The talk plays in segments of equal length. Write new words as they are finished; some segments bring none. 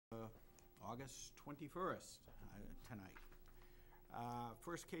August 21st, tonight.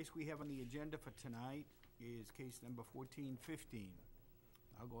 First case we have on the agenda for tonight is case number 1415.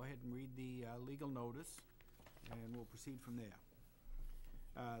 I'll go ahead and read the legal notice, and we'll proceed from there.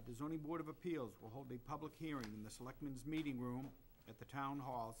 The Zoning Board of Appeals will hold a public hearing in the Selectmen's Meeting Room at the Town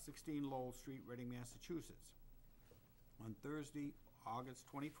Hall, 16 Lowell Street, Reading, Massachusetts, on Thursday, August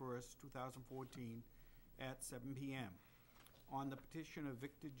 21st, 2014, at 7 p.m. on the petition of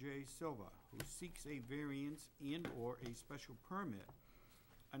Victor J. Silva, who seeks a variance and/or a special permit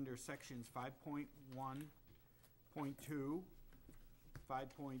under sections 5.1.2,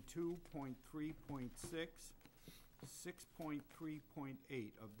 5.2.3.6,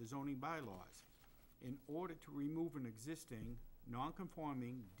 6.3.8 of the zoning bylaws in order to remove an existing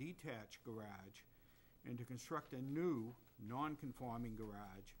non-conforming detached garage and to construct a new non-conforming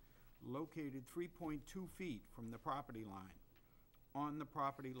garage located 3.2 feet from the property line on the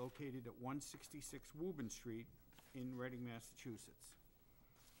property located at 166 Woburn Street in Reading, Massachusetts.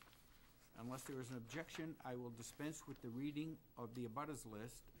 Unless there is an objection, I will dispense with the reading of the abutters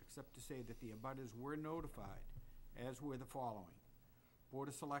list, except to say that the abutters were notified, as were the following: Board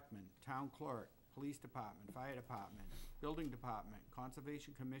of Selectmen, Town Clerk, Police Department, Fire Department, Building Department,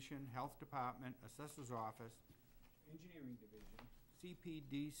 Conservation Commission, Health Department, Assessor's Office, Engineering Division,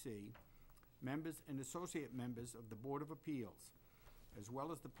 CPDC, members and associate members of the Board of Appeals, as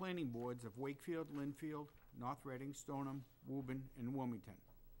well as the planning boards of Wakefield, Lynnfield, North Reading, Stoneham, Woburn, and Wilmington.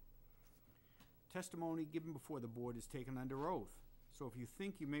 Testimony given before the board is taken under oath, so if you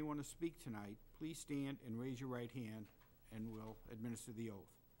think you may want to speak tonight, please stand and raise your right hand, and we'll administer the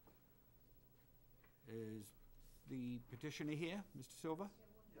oath. Is the petitioner here, Mr. Silva?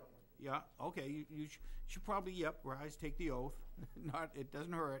 Yeah, okay, you should probably, rise, take the oath. It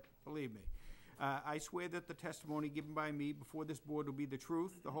doesn't hurt, believe me. I swear that the testimony given by me before this board will be the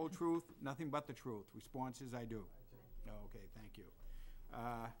truth, the whole truth, nothing but the truth. Response is I do. Okay, thank you.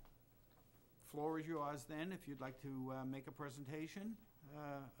 Floor is yours then, if you'd like to make a presentation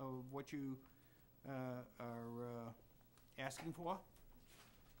of what you are asking for.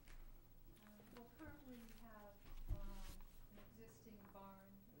 Well, currently we have an existing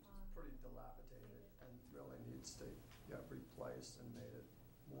barn. It's pretty dilapidated and really needs to get replaced and made it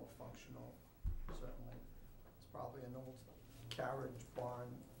more functional, certainly. It's probably an old carriage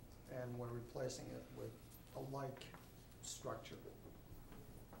barn, and we're replacing it with a like structure.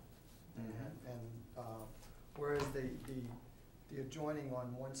 Mm-hmm. And whereas the adjoining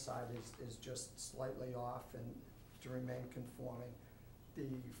on one side is just slightly off and to remain conforming,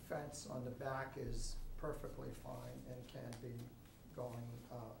 the fence on the back is perfectly fine and can be going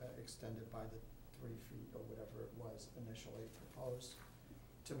extended by the 3 feet or whatever it was initially proposed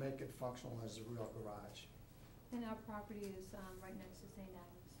to make it functional as a real garage. And our property is right next to St.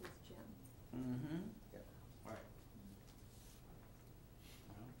 Agnes's gym. Mm-hmm. Yeah. All right.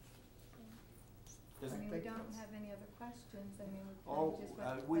 I mean, we don't have any other questions. I mean,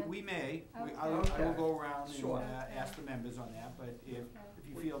 we may. Okay. I will go around Sure. and ask the members on that, but if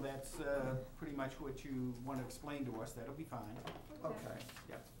you feel that's pretty much what you want to explain to us, that'll be fine. Okay.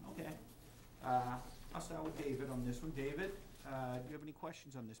 Yep, okay. I'll start with David on this one. David, do you have any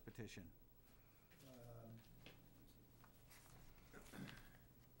questions on this petition?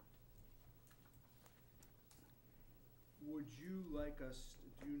 Would you like us,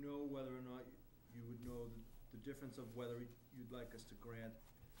 do you know whether or not you would know the difference of whether you'd like us to grant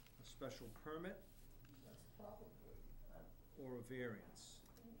a special permit That's probably or a variance?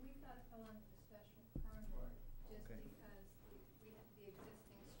 We thought it fell under the special permit, just Okay. because the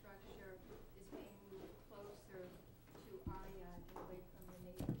existing structure is being moved closer to our yard and away from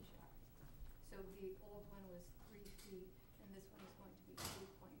the neighbor's yard. So the old one was 3 feet, and this one is going to be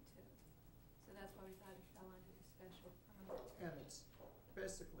 3.2. So that's why we thought it fell under the special permit. And it's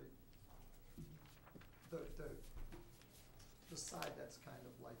basically the side that's kind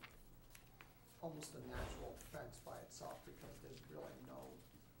of like almost a natural fence by itself, because there's really no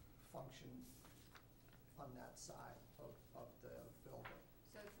function on that side of the building.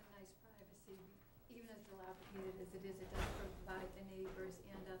 So it's a nice privacy, even as dilapidated as it does provide the neighbors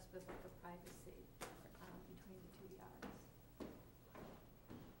and us with like a privacy between the 2 yards.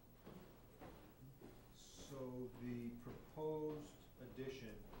 So the proposed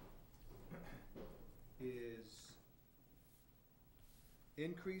addition is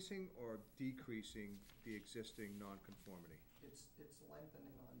increasing or decreasing the existing nonconformity? It's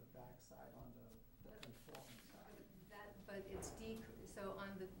lengthening on the back side, on the conforming side. But it's so on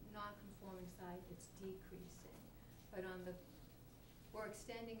the non-conforming side, it's decreasing. But we're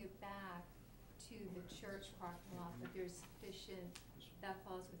extending it back to the church parking lot, but there's sufficient that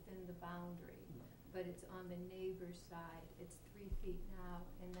falls within the boundary, but it's on the neighbor's side, it's 3 feet now,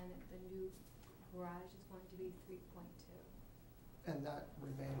 and then the new garage is going to be 3.2. And that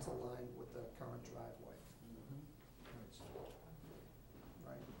remains aligned with the current driveway,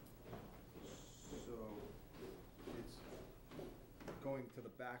 right? So it's going to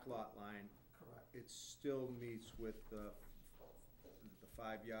the back lot line, Correct. it still meets with the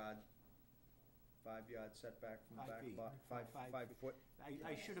 5-yard setback from the 5 back feet. lot? 5 5 foot?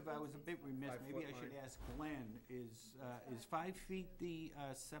 I should have, I was a bit remiss, 5 maybe foot I should line. ask Glenn, is 5 feet the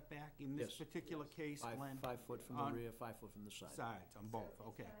setback in this Yes. particular case, Glenn? 5 foot from On- the rear, 5 foot from the side. Sides, on both,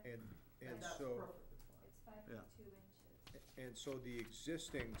 okay. And That's so, perfectly fine. It's 5 Yeah. feet 2 inches. and so the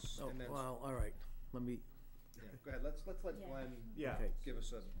existing, Oh, and then, well, all right, let me, yeah, go ahead, let's let Yeah. Glenn Yeah. okay. give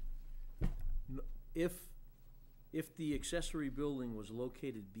us a, If the accessory building was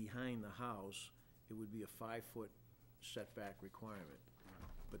located behind the house, it would be a 5-foot setback requirement.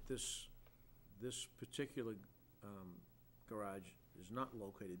 But this particular garage is not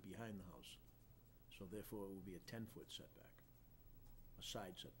located behind the house, so therefore it will be a 10-foot setback, a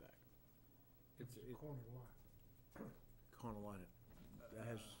side setback. It's a corner lot, Corner lot, that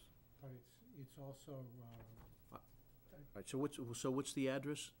has, but it's also, all right, so what's the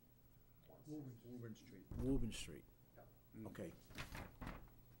address? Woburn Street, Woburn Street, Mm. okay,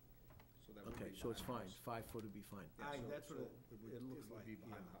 so that would be okay, so it's behind fine, the house. 5 foot would be fine. Yeah, so- That's what so it looks would like, be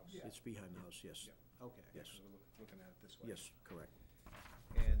behind the yeah. house. Yeah. It's behind the house, yes, Yeah. Okay. Yes. Because we're looking at it this way. yes, correct.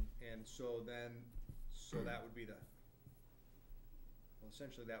 And so then, so that would be well,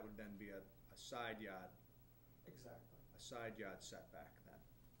 essentially that would then be a side yard, Exactly. setback then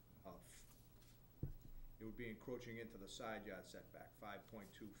of, it would be encroaching into the side yard setback,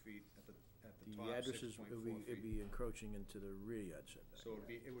 5.2 feet at the The top, address is, 6.4 it'd feet. be encroaching into the rear yard setback. So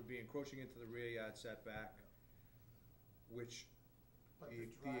it would be encroaching into the rear yard setback, which But The- the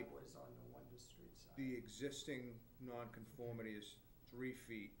the- driveway's on the Wonder Street side. the existing nonconformity is 3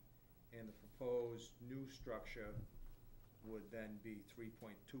 feet, and the proposed new structure would then be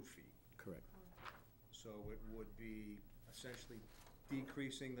 3.2 feet. Correct. So it would be essentially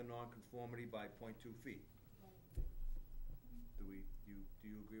decreasing the nonconformity by 0.2 feet. Do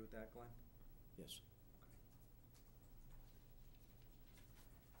you agree with that, Glenn? Yes.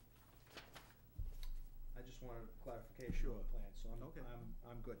 I just wanted clarification on the Sure. plan, so Okay.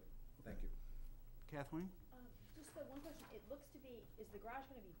 I'm good, thank you. Kathleen? Just the one question, it looks to be, is the garage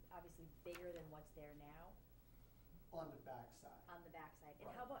gonna be obviously bigger than what's there now On the back side. on the backside? And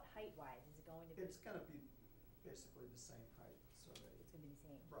Right. how about height-wise, is it going to be? It's gonna be basically the same height, so they, It's gonna be the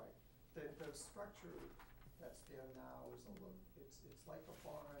same? right. The structure that's there now is a little, it's like a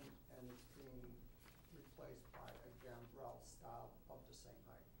barn, and it's being replaced by a gambrel style of the same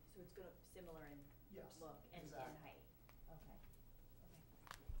height. So it's gonna, similar in Yes, look and exactly. height? Okay,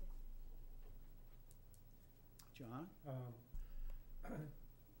 John?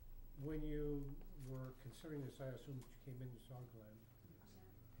 when you were considering this, I assume that you came in and saw Glenn,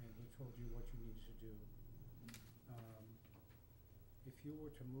 and he told you what you needed to do. If you were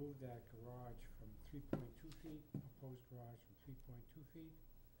to move that garage from 3.2 feet, proposed garage from 3.2 feet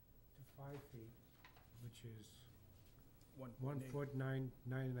to 5 feet, which is 1 foot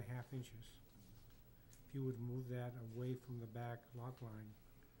 9.5 inches. If you would move that away from the back lot line,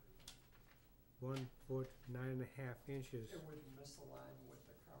 1 foot 9.5 inches. It would misalign with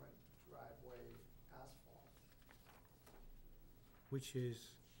the current driveway asphalt. Which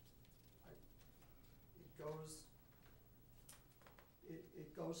is,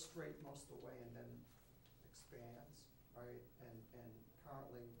 It goes straight most of the way and then expands, right? And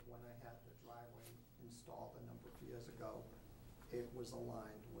currently, when I had the driveway installed a number of years ago, it was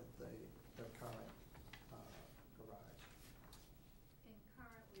aligned with the current garage. And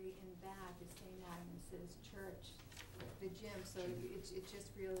currently in back is St. Agnes's Church, the gym, so it's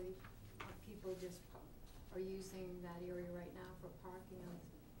just really, people just are using that area right now for parking on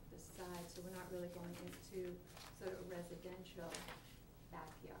the side, so we're not really going into sort of a residential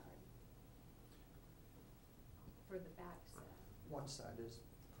backyard for the back set. One side is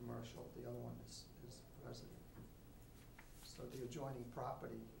commercial, the other one is resident. So the adjoining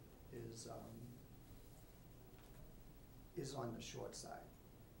property is on the short side,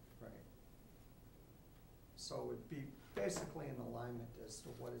 right? So it'd be basically in alignment as to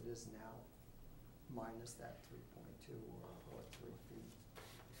what it is now, minus that 3.2 or 3 feet.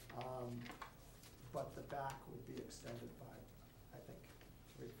 But the back would be extended by, I think,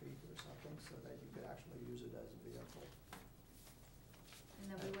 3 feet or something, so that you could actually use it as a vehicle. And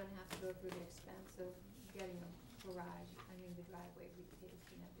then we wouldn't have to go through the expense of getting a garage, the driveway repaved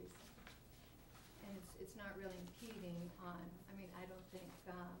and everything. And and it's not really impeding on, I mean, I don't think,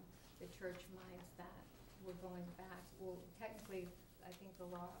 the church minds that we're going back. Well, technically, I think the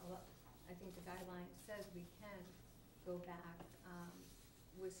law, I think the guideline says we can go back.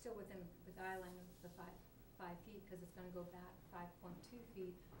 We're still within the guideline of the 5 feet, because it's gonna go back 5.2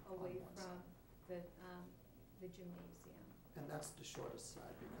 feet away one from side. the gymnasium. And that's the shortest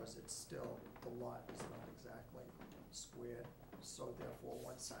side, because it's still, the lot is not exactly squared, so therefore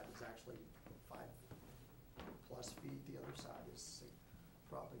one side is actually 5+ feet, the other side is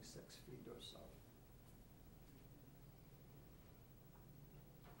probably 6 feet or so.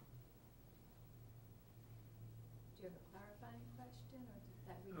 Do you have a clarifying question, or did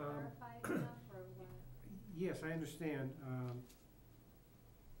that re-clarify enough, or what? Yes, I understand.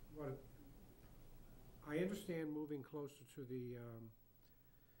 I understand moving closer to the,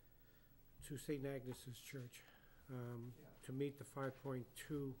 to St. Agnes's Church, Yeah. to meet the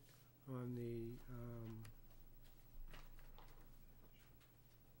 5.2 on the,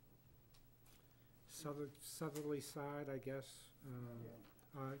 southerly side, I guess.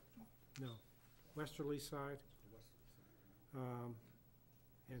 No, westerly side.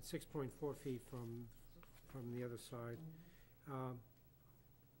 And 6.4 feet from the other side.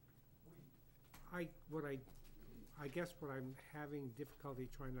 I guess what I'm having difficulty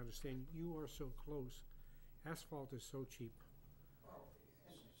trying to understand, you are so close, asphalt is so cheap. Oh,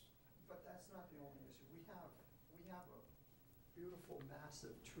 but that's not the only issue. We have a beautiful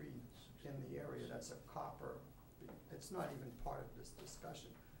massive tree in the area that's a copper. It's not even part of this discussion.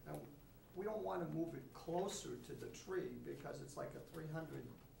 And we don't want to move it closer to the tree because it's like a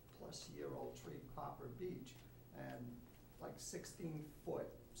 300-plus-year-old tree, copper beech, and like 16-foot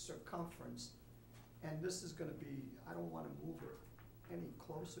circumference. And this is gonna be, I don't wanna move it any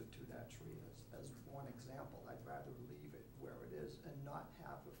closer to that tree as one example. I'd rather leave it where it is and not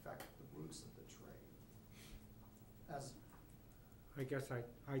have affect the roots of the tree. As, I guess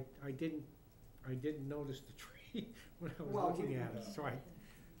I didn't notice the tree when I was Well, looking at it, so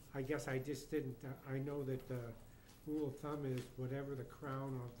I guess I just didn't, I know that the rule of thumb is whatever the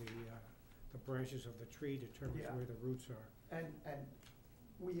crown of the branches of the tree determines Yeah. where the roots are. and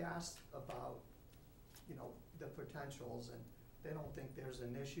we asked about, you know, the potentials, and they don't think there's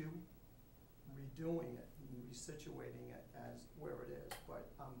an issue redoing it, and resituating it as where it is,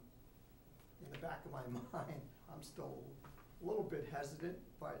 but in the back of my mind, I'm still a little bit hesitant,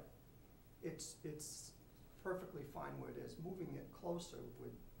 but it's perfectly fine where it is. Moving it closer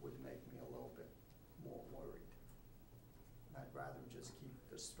would make me a little bit more worried. I'd rather just keep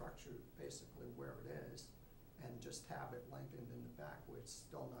the structure basically where it is and just have it lengthened in the back, where it's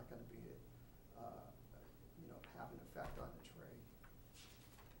still not gonna be, you know, have an effect on the tree.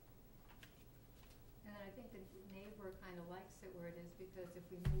 And then I think the neighbor kind of likes it where it is, because if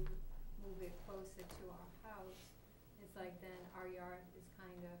we move it closer to our house, it's like then our yard is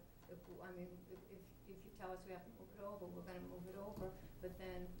kind of, if you tell us we have to move it over, we're gonna move it over, but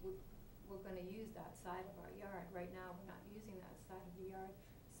then we're gonna use that side of our yard. Right now, we're not using that side of the yard,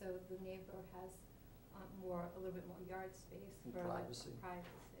 so the neighbor has a little bit more yard space And for like privacy.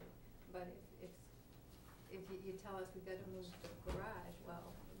 privacy. But if you tell us we gotta move the garage,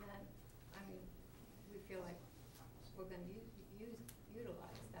 well, then, I mean, we feel like we're gonna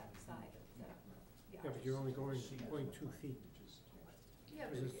utilize that side of the yard. Yeah, but you're only going 0.2 feet. Yeah,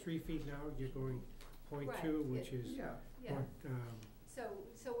 Because but it's 3 feet now, you're going 0.2, Right, which is Yeah, yeah. what,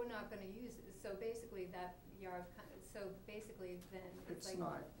 So we're not gonna use it, so basically that yard so basically then it's it's like.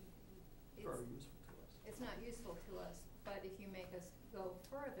 not it's- very useful to us. It's not useful to us, but if you make us go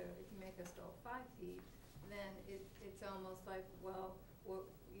further, if you make us go 5 feet, then it's almost like, well,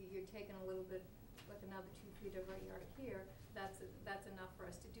 you're taking a little bit, like another 2 feet of our yard here, that's enough for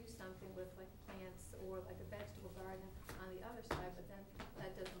us to do something with, like plants or like a vegetable garden on the other side, but then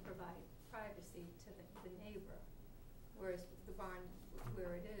that doesn't provide privacy to the neighbor. Whereas the barn,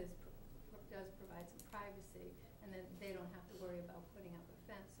 where it is, does provide some privacy, and then they don't have to worry about putting up a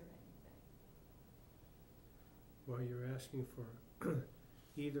fence or anything. well, you're asking for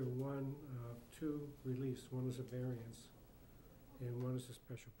either one of two reliefs. One is a variance, and one is a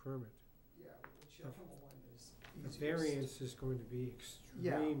special permit. Yeah, whichever one is The easiest. variance is going to be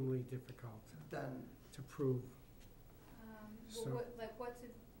extremely difficult Then, to prove. Well, So-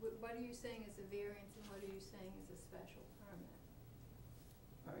 what are you saying is a variance and what are you saying is a special permit?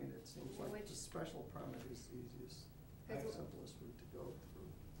 I mean, it seems like Which- the special permit is the easiest, Cause simplest route to go through.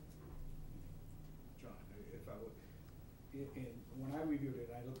 John, if I would, when I reviewed it,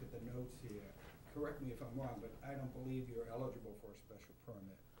 I look at the notes here, correct me if I'm wrong, but I don't believe you're eligible for a special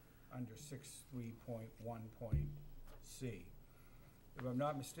permit under 6.3.1 C. if I'm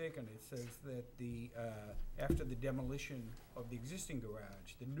not mistaken, it says that after the demolition of the existing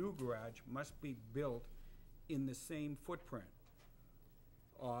garage, the new garage must be built in the same footprint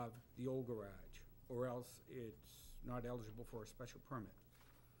of the old garage, or else it's not eligible for a special permit.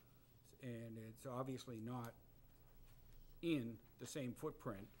 And it's obviously not in the same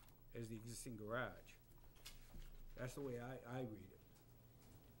footprint as the existing garage. That's the way I read it.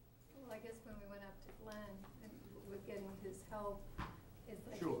 Well, I guess when we went up to Glenn and with getting his help, it's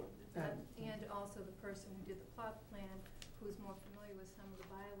like. Sure. And also the person who did the plot plan, who's more familiar with some of the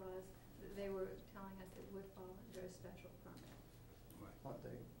bylaws, they were telling us it would fall under a special permit. Aren't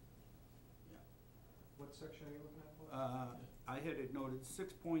they? What section are you looking at, Paul? I had it noted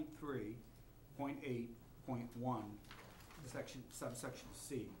 6.3.8.1, subsection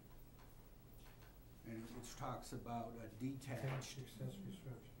C. And it talks about a Attached accessory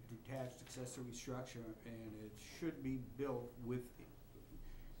structure. detached accessory structure, and it should be built with, it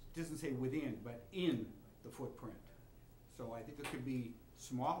doesn't say within, but in the footprint. So I think it could be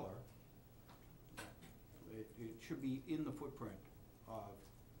smaller. It should be in the footprint of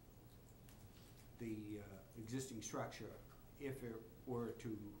the existing structure if it were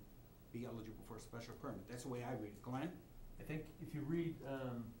to be eligible for a special permit. That's the way I read it. Glenn? I think if you read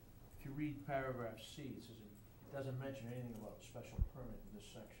paragraph C, it says it doesn't mention anything about special permit in this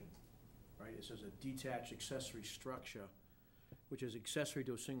section, right? It says a detached accessory structure, which is accessory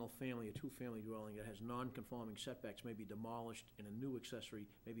to a single-family or two-family dwelling that has non-conforming setbacks may be demolished and a new accessory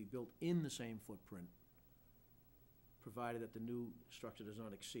may be built in the same footprint, provided that the new structure does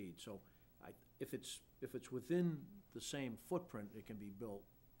not exceed. So if it's within the same footprint, it can be built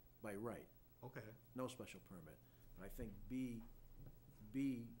by right, Okay. no special permit. And I think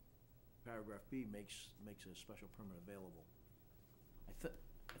paragraph B makes a special permit available.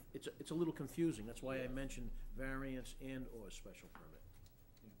 It's a little confusing, that's why I mentioned variance and/or special permit.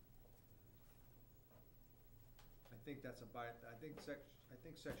 I think that's I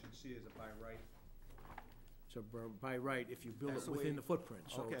think section C is a by right. So by right, if you build That's it the way- within the footprint.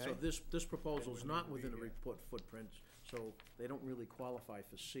 So Okay. this proposal's not wouldn't within the be, yeah. footprint, so they don't really qualify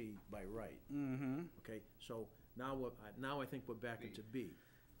for C by right, Mm-hmm. okay? So now I think we're back B. into B.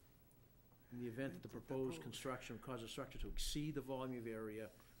 In the event that the proposed construction causes the structure to exceed the volume of area,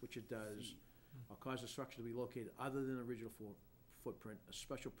 which it does, or cause the structure to be located other than the original footprint, a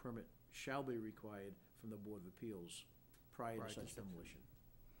special permit shall be required from the Board of Appeals prior to such demolition.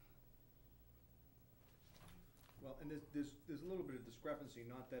 Well, and there's a little bit of discrepancy,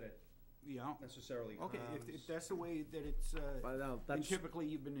 not that it Yeah. necessarily Okay, harms. if that's the way that it's, But now, and that's, typically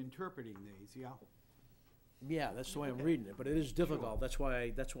you've been interpreting these, yeah? yeah, that's the way I'm Okay. reading it, but it is difficult. Sure. That's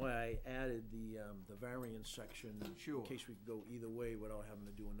why I added the variance section. Sure. In case we could go either way without having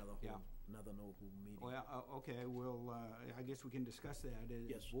to do another Yeah. no who meeting. Well, okay, well, I guess we can discuss that as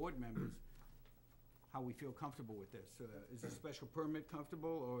Yes. board members, how we feel comfortable with this. Is a special permit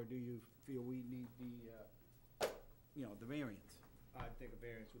comfortable, or do you feel we need the variance? I think a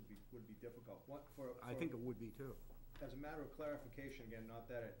variance would be difficult. I think it would be too. As a matter of clarification, again, not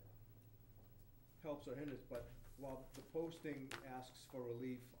that it helps or hinders, but while the posting asks for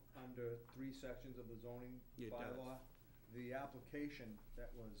relief under 3 sections of the zoning It does. bylaw, the application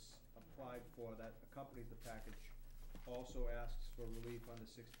that was applied for, that accompanies the package, also asks for relief under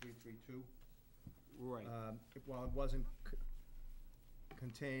 6332. Right. While it wasn't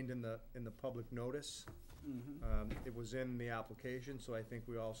contained in the public notice, Mm-hmm. it was in the application, so I think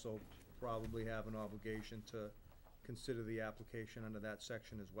we also probably have an obligation to consider the application under that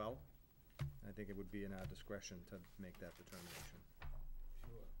section as well. I think it would be in our discretion to make that determination.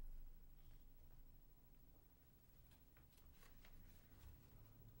 Sure.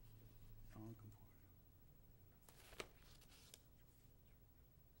 Non-conforming.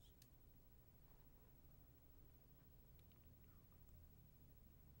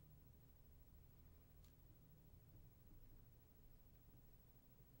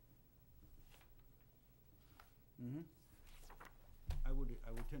 Mm-hmm. I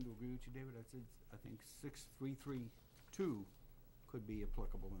would tend to agree with you, David. I think 6332 could be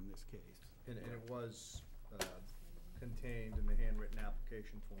applicable in this case. And it was contained in the handwritten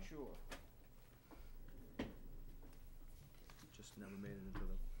application form. Sure. Just never made it into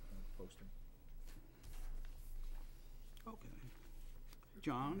the posting. Okay.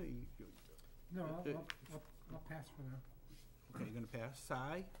 John, are you, No, I'll pass for now. okay, you gonna pass?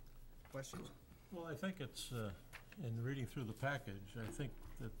 Si? Questions? Well, I think it's, in reading through the package, I think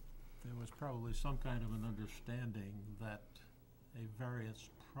that there was probably some kind of an understanding that a variance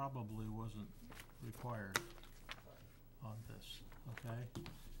probably wasn't required on this, okay?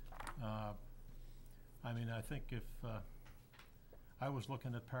 I mean, I think I was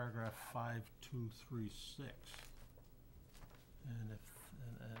looking at paragraph 5236. And if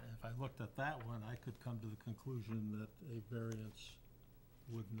I looked at that one, I could come to the conclusion that a variance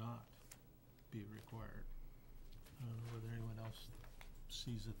would not be required. I don't know whether anyone else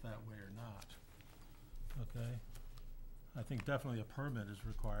sees it that way or not. Okay? I think definitely a permit is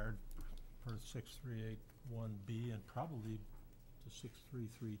required per 6381B and probably to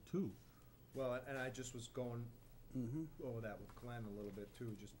 6332. Well, and I just was going Mm-hmm. over that with Glenn a little bit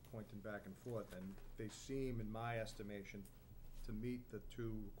too, just pointing back and forth, and they seem, in my estimation, to meet the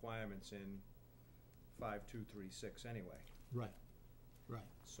two requirements in 5236 anyway. Right, right.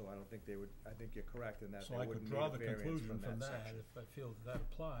 So I don't think they would, I think you're correct in that So they I could wouldn't need draw a the variance conclusion from from that that, section. if I feel that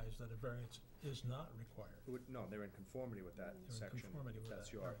applies, that a variance is not required. No, they're in conformity with that They're in section. conformity with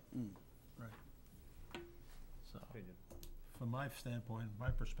That's that, your right. So, opinion. from my standpoint,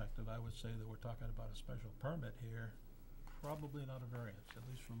 my perspective, I would say that we're talking about a special permit here, probably not a variance, at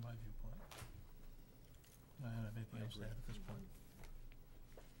least from my viewpoint. I don't have anything I else to agree. add at this point.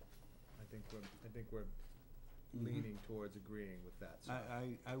 I think we're Mhm. leaning towards agreeing with that. So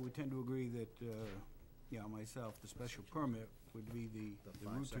I would tend to agree that, myself, the special permit would be the five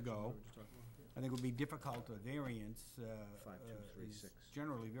route to sections that go. we were just talking about? I think it would be difficult, a variance, 5236. is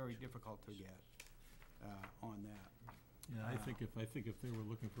generally very difficult to get, on that. Yeah, I think if they were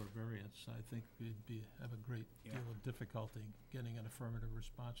looking for a variance, I think we'd have a great Yeah. deal of difficulty getting an affirmative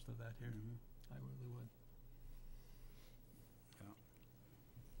response to that here. Mhm. I really would.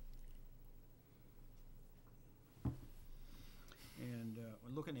 And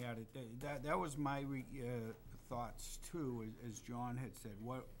looking at it, that was my thoughts too, as John had said.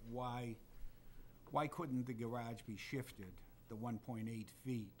 Why couldn't the garage be shifted, the 1.8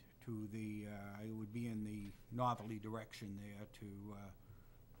 feet, to the, it would be in the northerly direction there to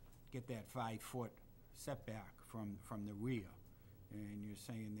get that 5-foot setback from the rear? And you're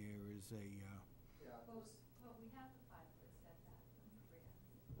saying there is a, Well, we have the 5-foot setback from the rear.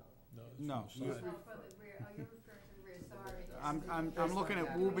 No, it's No, from the you- side. Oh, from the rear, oh, you're referring to the rear, sorry. I'm looking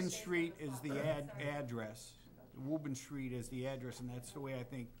at Woburn Street as the Sorry. address. Woburn Street is the address, and that's the way I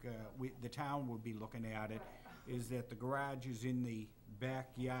think the town would be looking at it, is that the garage is in the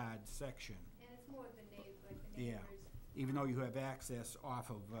backyard section, And it's more the Yeah. neighbors. even though you have access off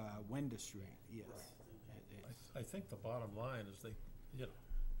of Wender Street, yes. I think the bottom line is they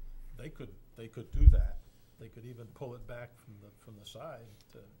could do that. They could even pull it back from the side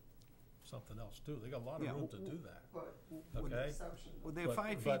to something else too. They got a lot of Yeah, room to do that. But with the Okay. exception, Well, they're But-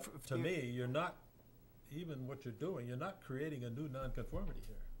 5 feet. But to me, you're not, even what you're doing, you're not creating a new nonconformity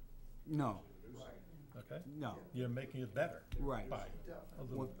here, No, right, okay? no, You're making it better right. by a definitely.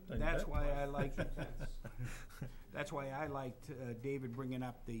 little. Well, tiny that's bit. why I liked, that's why I liked David bringing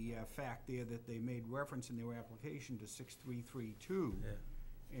up the fact there that they made reference in their application to 6332. Yeah.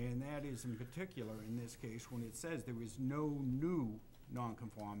 And that is in particular, in this case, when it says there is no new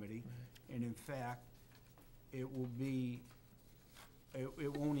nonconformity, and in fact, it will be,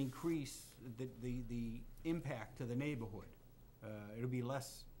 it won't increase the impact to the neighborhood. It'll be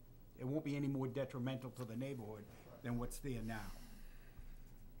less, it won't be any more detrimental to the neighborhood than what's there now.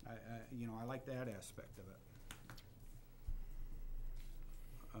 I like that aspect of it.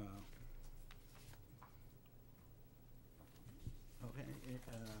 Okay,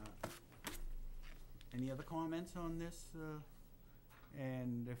 any other comments on this?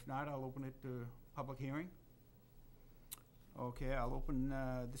 And if not, I'll open it to public hearing. Okay, I'll open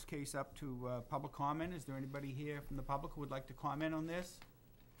this case up to public comment. Is there anybody here from the public who would like to comment on this?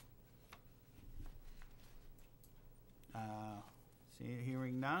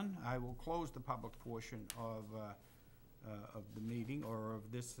 Hearing none, I will close the public portion of the meeting, or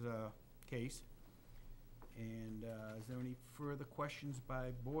of this case. And is there any further questions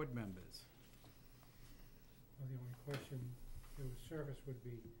by board members? Well, the only question to service would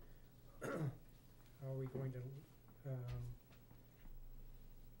be, are we going to,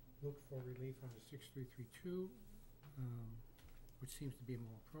 look for relief under 6332, which seems to be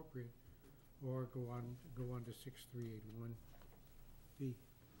more appropriate, or go under 6381B?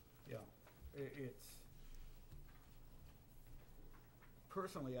 Yeah, it's,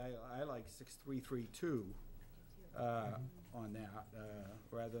 personally, I like 6332 on that,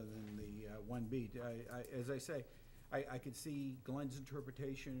 rather than the 1B. As I say, I could see Glenn's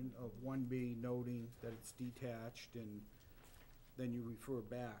interpretation of 1B noting that it's detached, and then you refer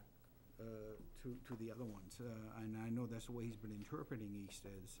back to the other ones. And I know that's the way he's been interpreting East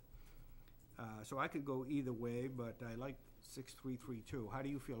as. So I could go either way, but I like 6332. How do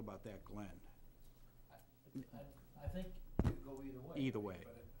you feel about that, Glenn? I think you could go either way. Either way.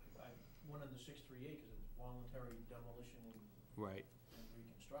 But I went under 638 because it's voluntary demolition and Right, and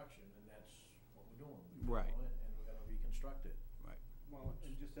reconstruction, and that's what we're doing. Right. And we're gonna reconstruct it. right. Well,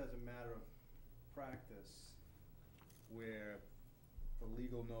 and just as a matter of practice, where the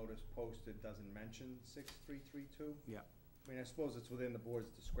legal notice posted doesn't mention 6332, Yeah, I mean, I suppose it's within the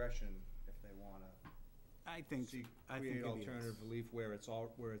board's discretion if they wanna I think, seek, I think create it is. alternative relief where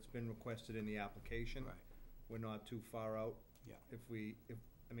where it's been requested in the application. Right, We're not too far out. yeah.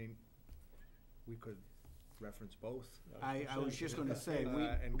 I mean, we could reference both. I was just gonna say,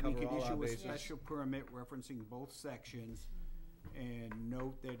 And we cover could all our issue a bases. special permit referencing both sections and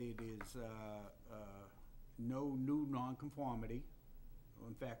note that it is, no new nonconformity.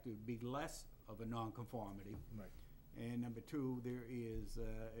 In fact, it would be less of a nonconformity. Right. And number two, there is,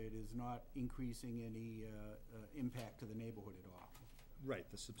 it is not increasing any, impact to the neighborhood at all. Right,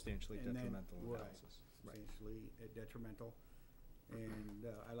 the substantially And then- detrimental right, analysis. Right. Substantially detrimental. And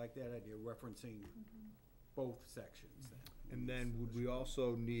I like that idea, referencing both sections then. And then would we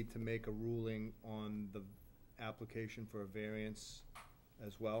also need to make a ruling on the application for a variance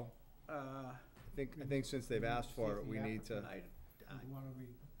as well? Uh, I think since they've asked for it, we need to, You wanna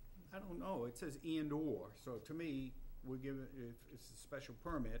I don't know, it says and/or, so to me, we're giving, if it's a special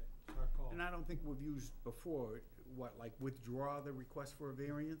permit, our call. and I don't think we've used before, what, like withdraw the request for a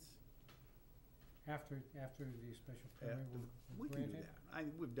variance? After the special permit After- was We can do granted? that,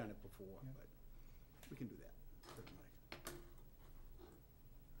 we've done it before, Yeah. but we can do that, certainly.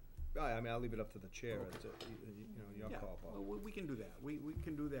 I mean, I'll leave it up to the chair, Okay. it's, your Yeah, call, well, Paul. we can do that, we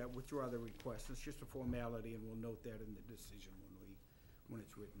can do that, withdraw the request, it's just a formality, and we'll note that in the decision when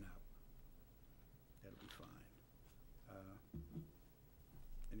it's written out. That'll be fine.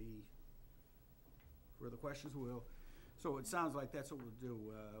 Any further questions? So it sounds like that's what we'll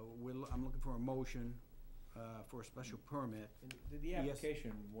do, I'm looking for a motion, for a special permit. And the Yes.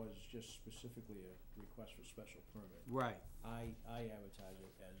 application was just specifically a request for special permit. Right, I advertise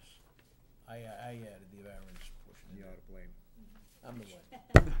it as, I added the variance portion in You there. ought to blame. I'm the one,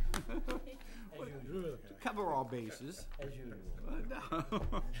 As usual. to cover all bases. as usual.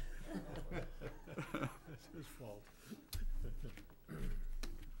 No. It's his fault.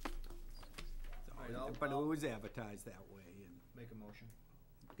 right, I'll- But it was advertised that way, and, Make a motion.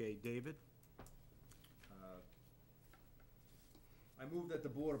 okay, David? I move that the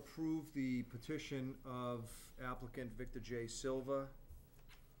board approve the petition of applicant Victor J. Silva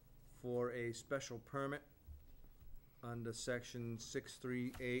for a special permit under section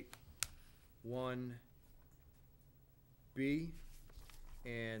 6381B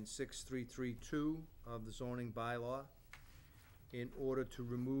and 6332 of the zoning bylaw in order to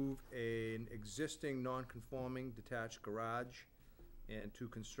remove an existing non-conforming detached garage and to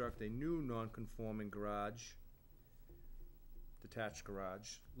construct a new non-conforming detached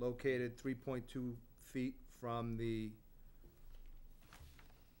garage, located 3.2 feet from the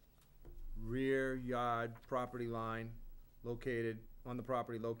rear yard property line, on the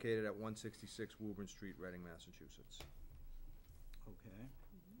property located at 166 Woburn Street, Reading, Massachusetts. Okay.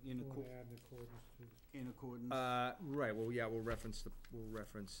 You wanna add in accordance to, In accordance, Right, well, yeah, we'll reference the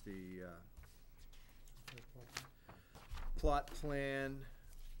plot plan,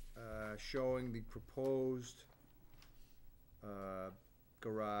 showing the proposed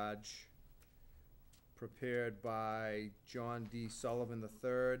garage prepared by John D. Sullivan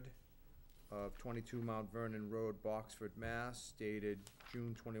III of 22 Mount Vernon Road, Boxford, Mass, dated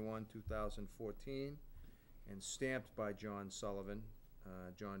June 21, 2014, and stamped by John Sullivan,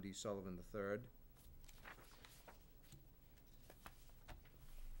 John D. Sullivan III.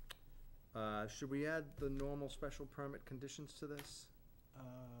 Should we add the normal special permit conditions to this?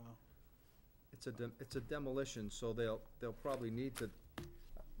 It's a demolition, so they'll probably need to,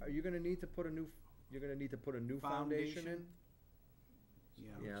 are you gonna need to put a new, you're gonna need to put a new foundation in?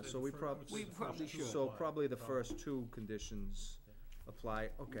 yeah. Yeah, so we We probably should. So probably the first two conditions apply,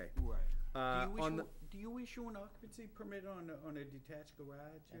 okay. Right. On the, Do you issue an occupancy permit on a detached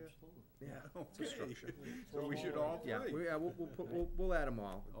garage? Absolutely. yeah, Okay. structure. So we should all Yeah, three. we'll add them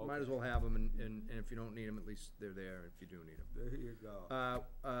all. Might as Okay. well have them, and if you don't need them, at least they're there if you do need them. There you go.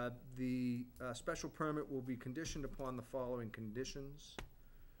 The special permit will be conditioned upon the following conditions.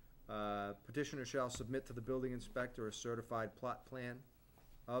 Petitioner shall submit to the building inspector a certified plot plan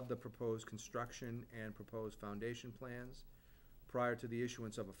of the proposed construction and proposed foundation plans prior to the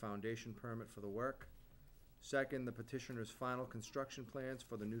issuance of a foundation permit for the work. Second, the petitioner's final construction plans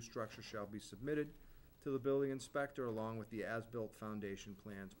for the new structure shall be submitted to the building inspector along with the as-built foundation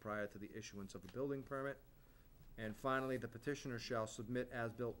plans prior to the issuance of a building permit. And finally, the petitioner shall submit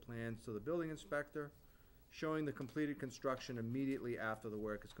as-built plans to the building inspector showing the completed construction immediately after the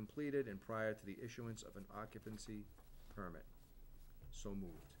work is completed and prior to the issuance of an occupancy permit. So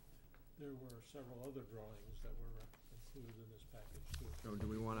moved. There were several other drawings that were included in this package too. So do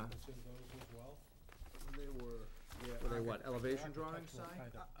we wanna- Consider those as well? They were, yeah. Were they what, elevation drawings, Si?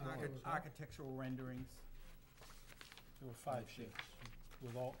 Architectural kind of drawings. Architectural renderings. There were 5 sheets,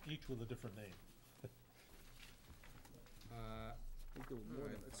 with each with a different name. I think there were more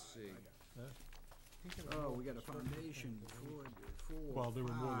than let's five. see. Oh, we got a foundation, four, Well, there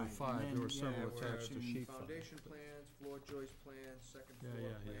were more than five. and There were then, several yeah, attached to we're in sheet Foundation plans, floor joist plans, second Yeah, floor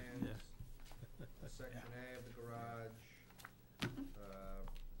yeah, yeah, plans, section A of the garage,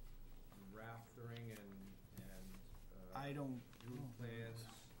 raftering and, I don't, roof plans.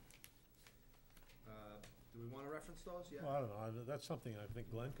 Do we wanna reference those? Yeah. Well, I don't know, that's something I think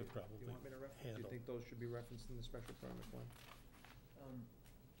Glenn could Do probably you want me to reference, do you handle. think those should be referenced in the special permit, Glenn?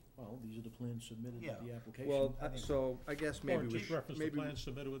 Well, these are the plans submitted Yeah. with the application. Well, I think- so I guess Or maybe we just should, reference the maybe, plans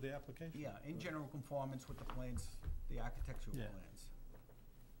submitted with the application. yeah, in general conformance with the plans, the architectural Yeah. plans.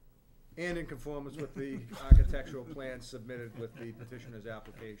 and in conformance with the architectural plans submitted with the petitioner's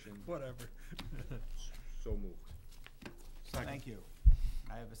application, Whatever. so moved. Thank you.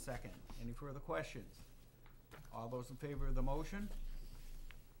 I have a second. Any further questions? All those in favor of the motion?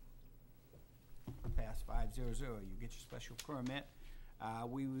 Pass 5-0. You get your special permit.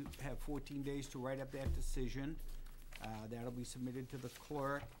 We have 14 days to write up that decision. That'll be submitted to the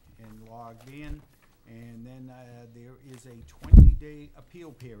clerk and logged in. And then there is a 20-day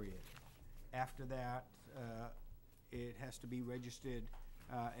appeal period. After that, it has to be registered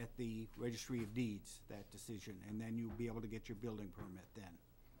at the Registry of Deeds, that decision, and then you'll be able to get your building permit then.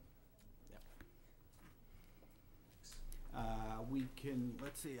 We can,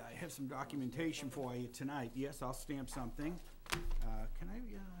 let's see, I have some documentation for you tonight. Yes, I'll stamp something. Can I have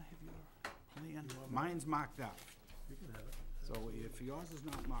your plan? Mine's marked up. You can have it. So if yours is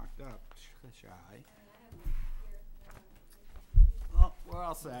not marked up, Shy. Oh, we're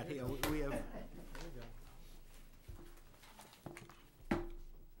all set here. We have.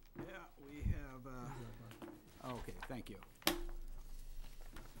 Yeah, we have, okay, thank you.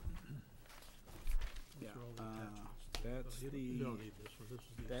 Yeah, Those are all the attachments. that's You the, don't need this one, this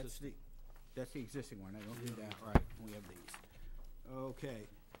is the existing. that's the existing one. I don't need that, right. We have these. Okay,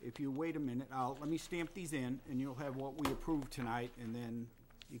 if you wait a minute, let me stamp these in, and you'll have what we approved tonight, and then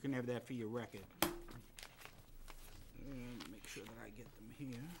you can have that for your record. And make sure that I get them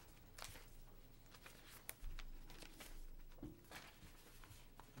here.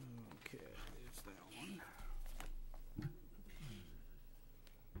 Okay, there's that one.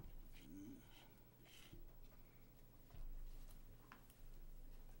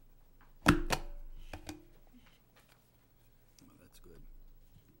 Oh, that's good.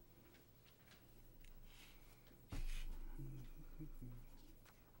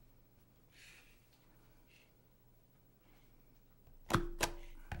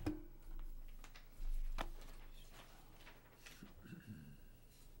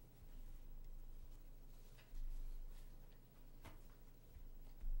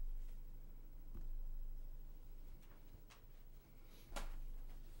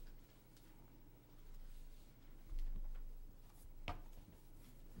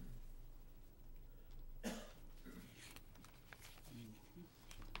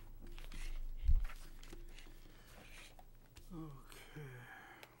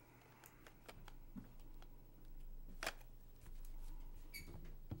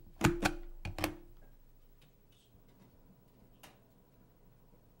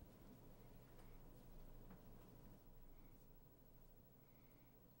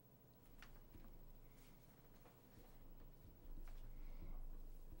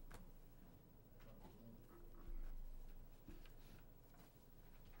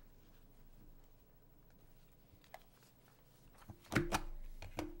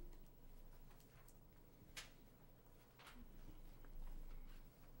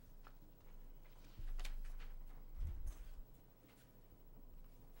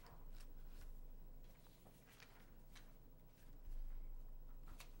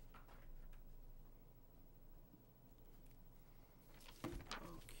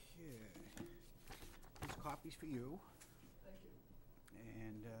 Copies for you. Thank you.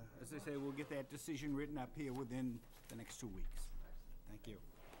 And as I say, we'll get that decision written up here within the next 2 weeks. Thank you.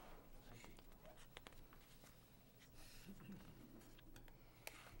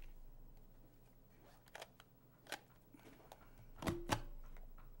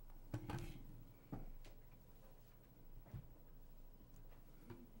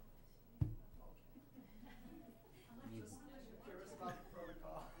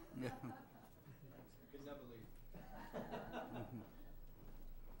 Yeah. Could never leave.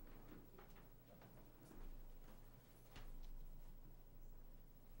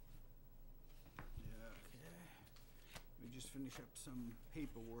 just finish up some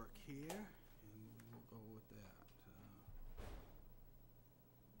paperwork here, and we'll go with that.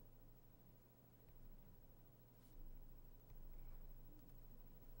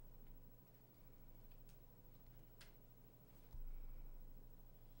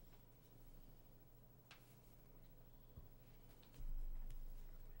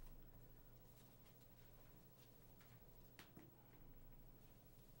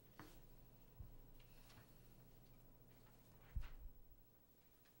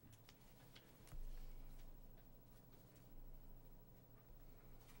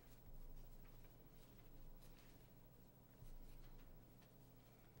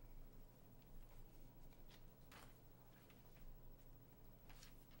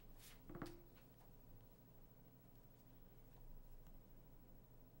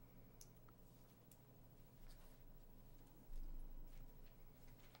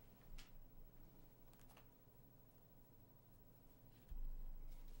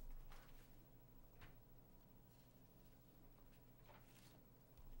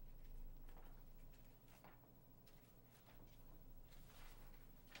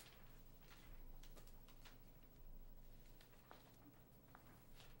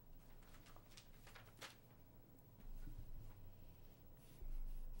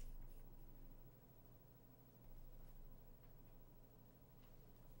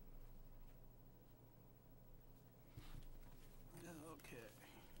 Okay.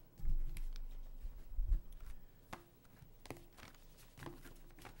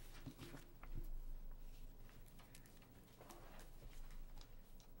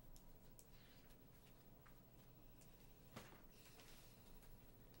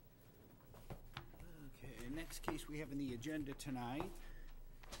 Okay, next case we have in the agenda tonight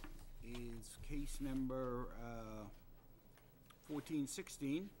is case number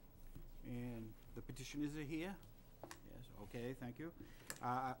 1416, and the petitioners are here. Yes, okay, thank you.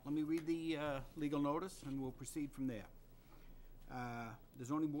 Let me read the legal notice, and we'll proceed from there. The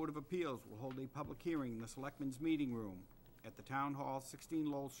Zoning Board of Appeals will hold a public hearing in the Selectmen's Meeting Room at the Town Hall, 16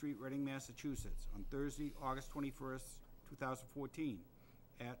 Lowell Street, Reading, Massachusetts, on Thursday, August 21st, 2014,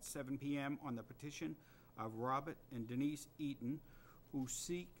 at 7 p.m. on the petition of Robert and Denise Eaton, who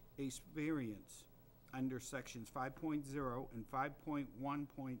seek a variance under sections 5.0 and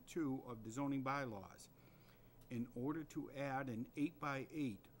 5.1.2 of the zoning bylaws in order to add an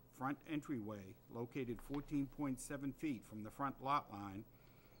 8x8 front entryway located 14.7 feet from the front lot line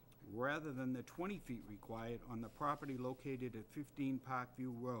rather than the 20 feet required on the property located at 15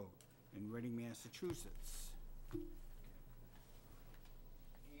 Parkview Road in Reading, Massachusetts.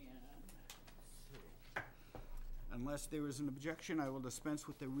 Unless there is an objection, I will dispense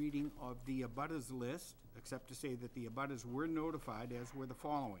with the reading of the abutters list, except to say that the abutters were notified, as were the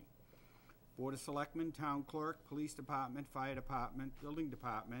following: Board of Selectmen, Town Clerk, Police Department, Fire Department, Building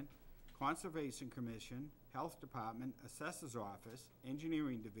Department, Conservation Commission, Health Department, Assessor's Office,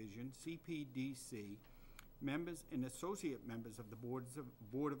 Engineering Division, CPDC, members and associate members of the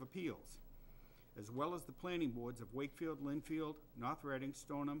Board of Appeals, as well as the planning boards of Wakefield, Linfield, North Reading,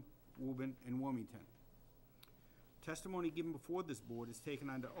 Stoneham, Woburn, and Wilmington. Testimony given before this board is taken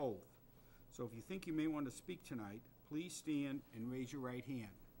under oath. So if you think you may want to speak tonight, please stand and raise your right hand.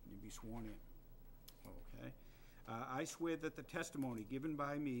 You'll be sworn in. Okay. I swear that the testimony given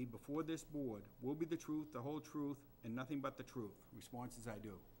by me before this board will be the truth, the whole truth, and nothing but the truth. Response is I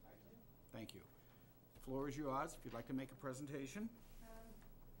do. I do. Thank you. The floor is yours if you'd like to make a presentation.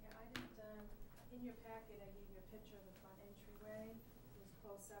 Yeah, I didn't, in your packet, I gave you a picture of the front entryway. It was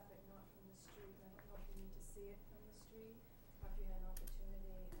close up, but not from the street. I don't know if you need to see it from the street, or if you had an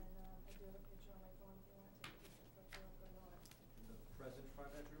opportunity, and I do have a picture on my phone if you want to take a picture for work or not. The present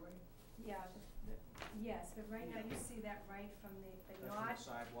front entryway? Yeah, yes, but right now you see that right from the not,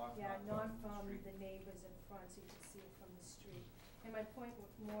 sidewalk, yeah, not not from street. the neighbors in front, so you can see it from the street. And my point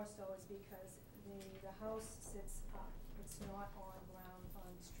more so is because the house sits up, it's not on ground,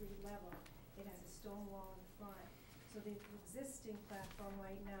 on street level. It has a stone wall in front. So the existing platform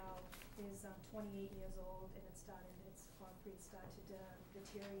right now is 28 years old, and its concrete started to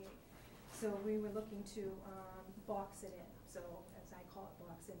deteriorate. So we were looking to box it in, so as I call it,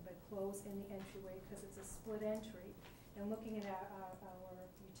 box in, but close in the entryway because it's a split entry. And looking at our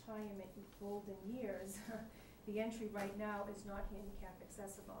retirement golden years, the entry right now is not handicap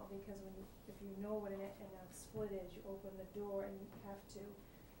accessible because if you know what a split is, you open the door and you have to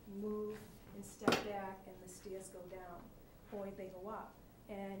move and step back and the stairs go down, or they go up.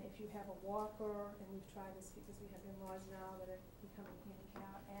 And if you have a walker, and we've tried this because we have in-laws now that are becoming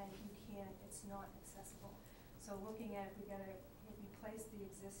handicapped, and you can't, it's not accessible. So looking at, we gotta replace the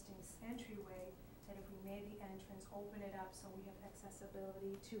existing entryway that if we made the entrance, open it up so we have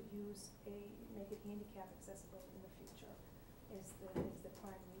accessibility to make it handicap accessible in the future, is the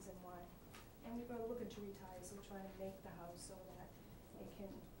prime reason why. And we're looking to retire, so we're trying to make the house so that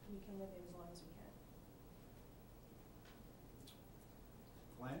we can live there as long as we can.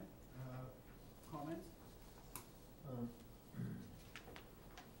 Glenn, comments?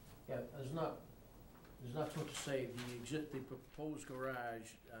 Yeah, there's not so much to say. The proposed garage,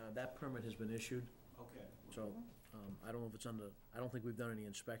 that permit has been issued, Okay. so, I don't know if it's I don't think we've done any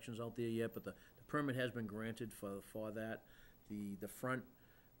inspections out there yet, but the permit has been granted for that. The front,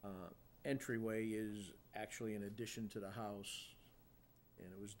 entryway is actually an addition to the house,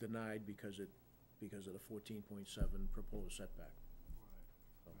 and it was denied because of the 14.7 proposed setback.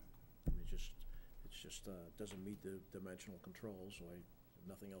 Right. I mean, it just doesn't meet the dimensional controls, so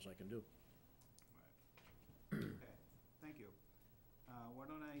nothing else I can do. Right. Okay, thank you. Why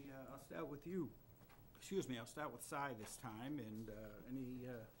don't I'll start with you. Excuse me, I'll start with Si this time, and any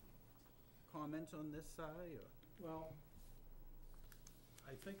comments on this, Si, or? Well,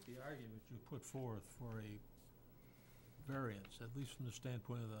 I think the argument you put forth for a variance, at least from the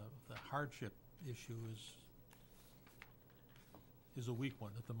standpoint of the hardship issue, is a weak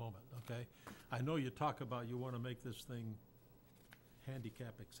one at the moment, okay? I know you talk about you want to make this thing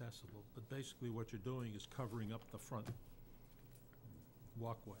handicap accessible, but basically what you're doing is covering up the front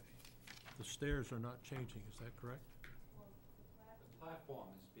walkway. The stairs are not changing, is that correct? The platform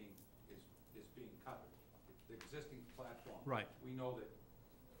is being covered. The existing platform. Right. We know that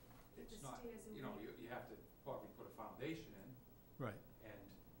it's The not, stairs are you know, weak. you have to probably put a foundation in, Right. and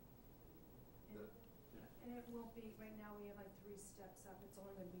And it won't be, right now we have like 3 steps up, it's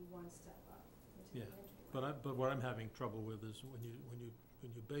only gonna be 1 step up into Yeah, the entryway. but what I'm having trouble with is when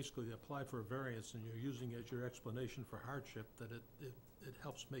you basically apply for a variance and you're using as your explanation for hardship that it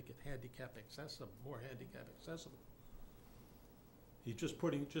helps make it handicap accessible, more handicap accessible. You're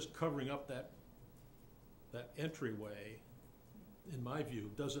just covering up that entryway, in my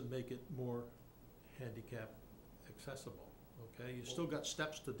view, doesn't make it more handicap accessible, okay? You still got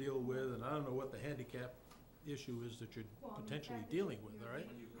steps to deal with, and I don't know what the handicap issue is that you're Well, I mean, potentially that is- dealing with, you're all right?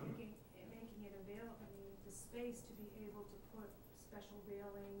 Making it available, I mean, the space to be able to put special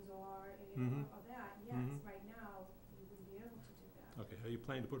railings or Mhm. or that, yes, Mhm. right now, you wouldn't be able to do that. Okay, are you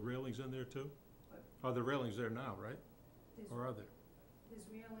planning to put railings in there too? But Are there railings there now, right? There's, Or are there? there's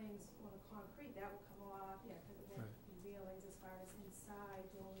railings, well, the concrete, that will come off, yeah, because it won't Right. be railings as far as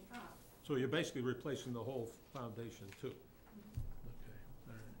inside going up. So you're basically replacing the whole foundation too? Mm-hmm. Okay,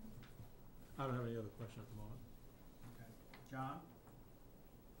 all right. I don't have any other question at the moment. Okay. John?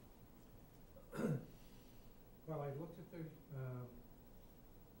 Well, I looked at the,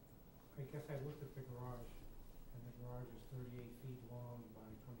 I guess I looked at the garage, and the garage is 38 feet long by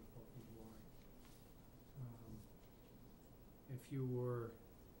 24 feet wide. If you were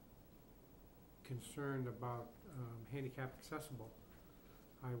concerned about handicap accessible,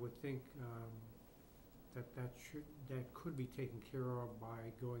 I would think that could be taken care of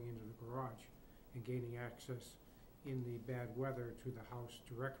by going into the garage and gaining access in the bad weather to the house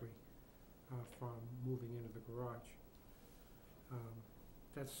directly from moving into the garage.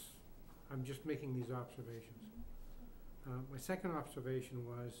 I'm just making these observations. My second observation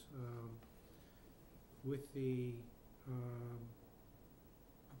was with the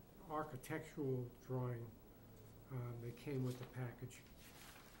architectural drawing that came with the package.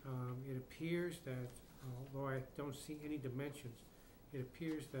 It appears that, although I don't see any dimensions, it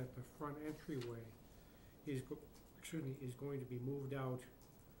appears that the front entryway is going to be moved out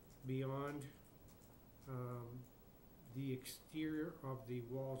beyond the exterior of the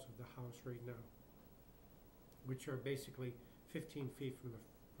walls of the house right now, which are basically 15 feet from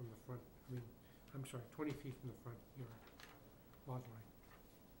the front. I'm sorry, 20 feet from the front yard lot line.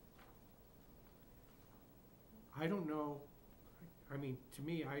 I don't know. I mean, to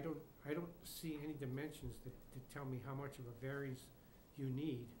me, I don't see any dimensions to tell me how much of a variance you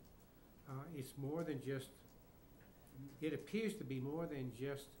need. It's more than just. It appears to be more than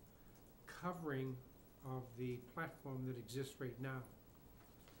just covering of the platform that exists right now.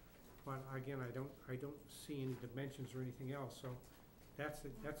 But again, I don't see any dimensions or anything else. So that's a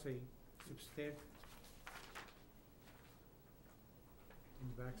substantial. In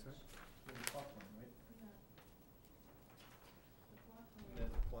the backside. The plot plan, right? Yeah. The plot plan.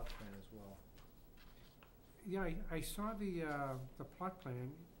 There's a plot plan as well. Yeah, I saw the plot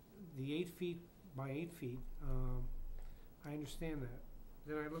plan, the 8 feet by 8 feet. I understand that.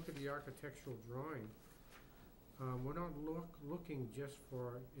 Then I looked at the architectural drawing. We're not looking just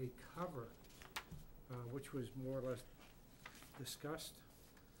for a cover, which was more or less discussed.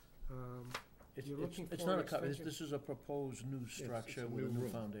 You're looking It's for not an a cover, extension? this is a proposed new structure a with a new new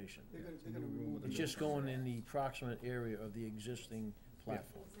room. foundation. They're gonna, they're New gonna room remove with a It's the just going in the proximate area of the existing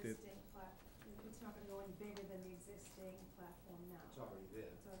platform. Existing it's not gonna go any bigger than the existing platform now. It's already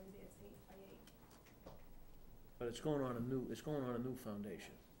there. It's already there, it's 8 by 8. But it's going on a new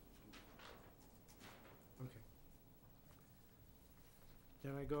foundation. Okay.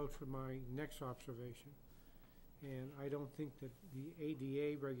 Then I go to my next observation, and I don't think that the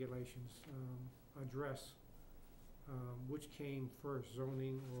ADA regulations address which came first,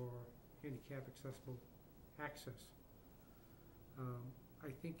 zoning or handicap accessible access.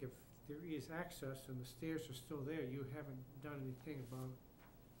 I think if there is access and the stairs are still there, you haven't done anything about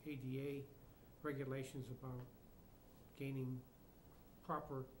ADA regulations about gaining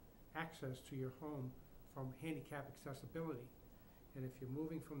proper access to your home from handicap accessibility. And if you're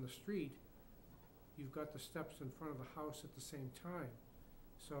moving from the street, you've got the steps in front of the house at the same time.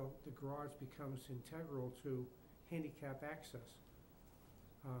 So the garage becomes integral to handicap access.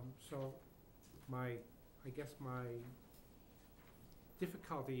 So I guess my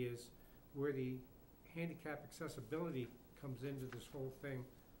difficulty is where the handicap accessibility comes into this whole thing,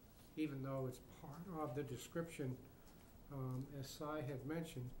 even though it's part of the description, as Cy had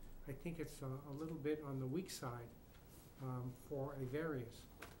mentioned. I think it's a little bit on the weak side for a variance.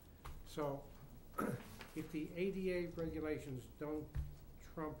 So if the ADA regulations don't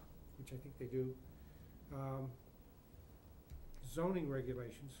trump, which I think they do, zoning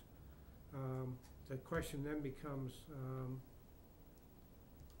regulations, the question then becomes,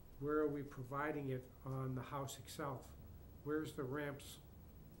 where are we providing it on the house itself? Where's the ramps,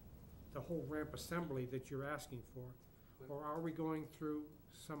 the whole ramp assembly that you're asking for? Or are we going through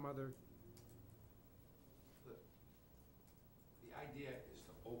some other? The idea is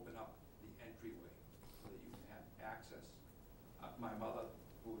to open up the entryway so that you can have access. My mother,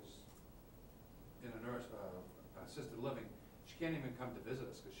 who is in a nurse, assisted living, she can't even come to visit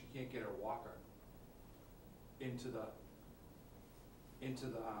us because she can't get her walker into the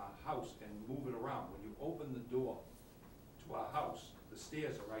house and move it around. When you open the door to our house, the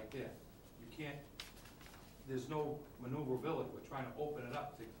stairs are right there. You can't, there's no maneuverability. We're trying to open it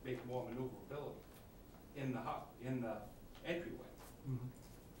up to make more maneuverability in the entryway. Mm-hmm.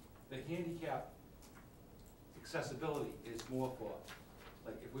 The handicap accessibility is more for,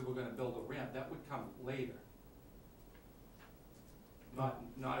 like, if we were gonna build a ramp, that would come later. Not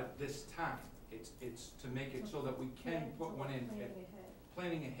at this time. It's to make it so that we can put one in,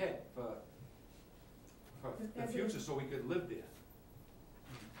 planning ahead for the future, so we could live there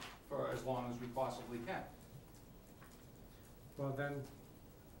for as long as we possibly can. Well, then,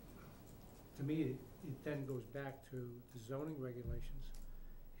 to me, it then goes back to the zoning regulations,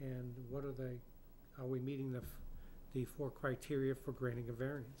 and what are they, are we meeting the 4 criteria for granting a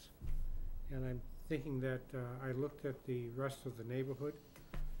variance? And I'm thinking that, I looked at the rest of the neighborhood,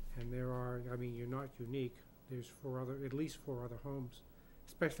 and there are, I mean, you're not unique, there's at least 4 other homes,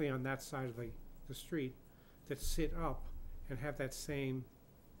 especially on that side of the street, that sit up and have that same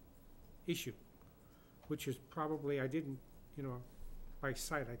issue, which is probably, I didn't, by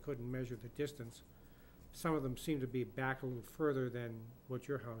sight, I couldn't measure the distance. Some of them seem to be back a little further than what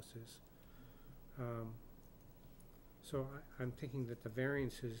your house is. So I'm thinking that the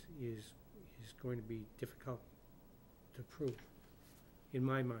variance is going to be difficult to prove, in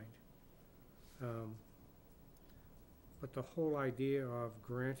my mind. But the whole idea of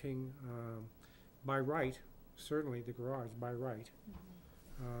granting, by right, certainly the garage by right,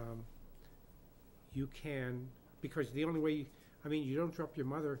 you can, because the only way, you don't drop your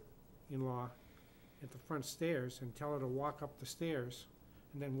mother-in-law at the front stairs and tell her to walk up the stairs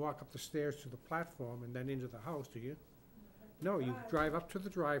and then walk up the stairs to the platform and then into the house, do you? No, you drive up to the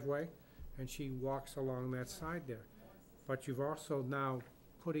driveway and she walks along that side there. But you've also now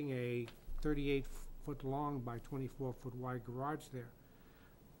putting a 38-foot long by 24-foot wide garage there.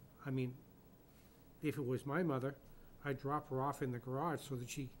 If it was my mother, I'd drop her off in the garage so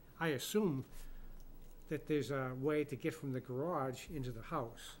that I assume that there's a way to get from the garage into the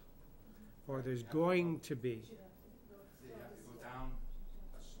house, or there's going to be. You have to go down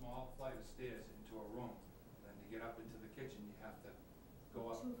a small flight of stairs into a room, and then to get up into the kitchen, you have to go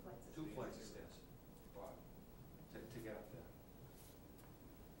up 2 flights of stairs to get up there.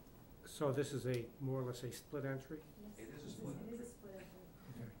 So this is more or less a split entry? It is a split It entry. is a split entry.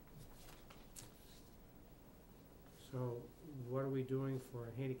 Okay. So what are we doing for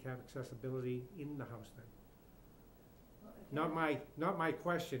handicap accessibility in the house then? Well, Not my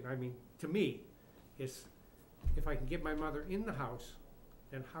question, to me, is if I can get my mother in the house,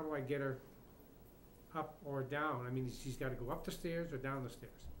 then how do I get her up or down? She's gotta go up the stairs or down the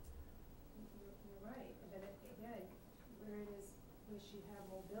stairs? she have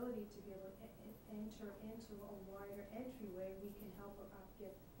mobility to be able to enter into a wider entryway, we can help her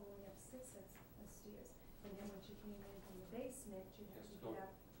get only up 6 sets of stairs. And then when she came in from the basement, she'd have to Just go- get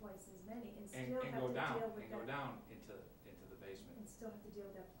up twice as many and And, still and have go to down, deal with and go that. down into the basement. And still have to deal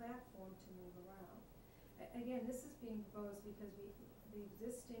with that platform to move around. Again, this is being proposed because the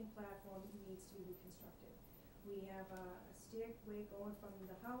existing platform needs to be reconstructed. We have a stairway going from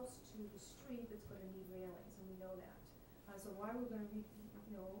the house to the street that's gonna need railings, and we know that. So why we're gonna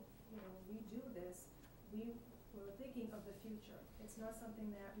redo this, we're thinking of the future. It's not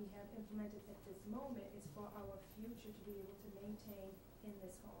something that we have implemented at this moment, it's for our future to be able to maintain in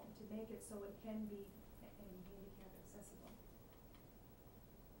this home, to make it so it can be handicap accessible.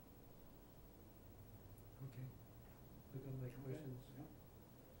 Okay. Look at my questions.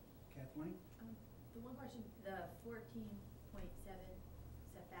 Kathleen? The one question, the 14.7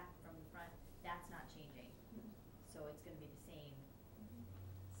 setback from the front, that's not changing, so it's gonna be the same,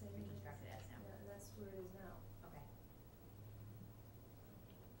 Same reconstructed as now. Yeah, that's where it is now. Okay.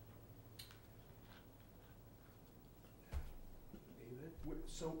 David?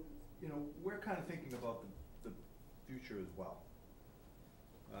 So, you know, we're kind of thinking about the future as well.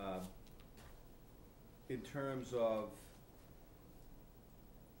 In terms of,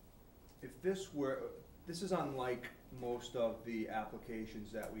 if this is unlike most of the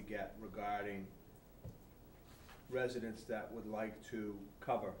applications that we get regarding residents that would like to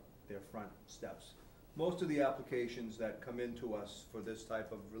cover their front steps. Most of the applications that come into us for this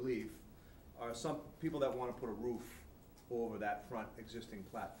type of relief are some people that want to put a roof over that front existing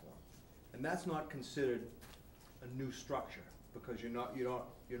platform. And that's not considered a new structure, because you're not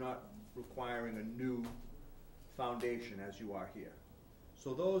requiring a new foundation as you are here.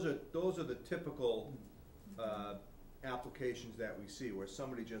 So those are the typical applications that we see, where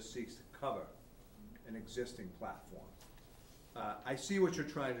somebody just seeks to cover an existing platform. I see what you're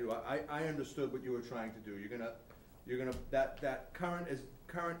trying to do. I understood what you were trying to do. You're gonna that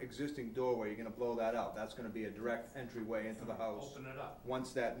current existing doorway, you're gonna blow that out. That's gonna be a direct entryway into the house. Open it up.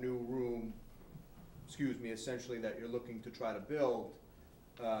 Once that new room, essentially that you're looking to try to build,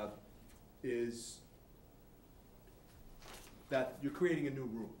 is that you're creating a new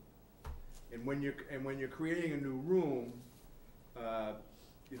room. And when you're creating a new room, the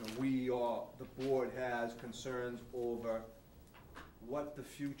board has concerns over what the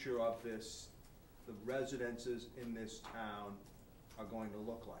future of the residences in this town are going to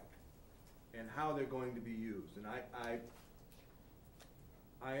look like, and how they're going to be used. And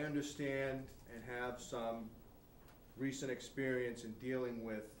I understand and have some recent experience in dealing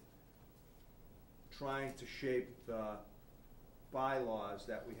with trying to shape the bylaws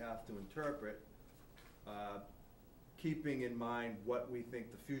that we have to interpret, keeping in mind what we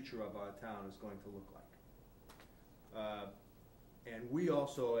think the future of our town is going to look like. And we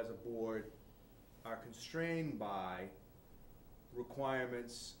also, as a board, are constrained by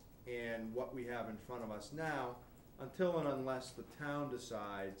requirements and what we have in front of us now, until and unless the town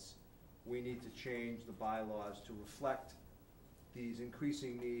decides we need to change the bylaws to reflect these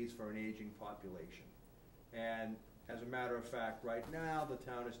increasing needs for an aging population. And as a matter of fact, right now, the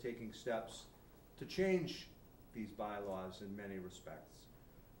town is taking steps to change these bylaws in many respects,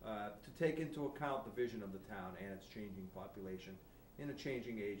 to take into account the vision of the town and its changing population in a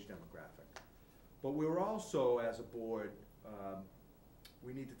changing age demographic. But we're also, as a board,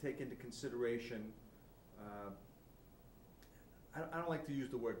 we need to take into consideration, I don't like to use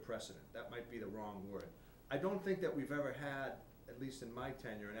the word precedent. That might be the wrong word. I don't think that we've ever had, at least in my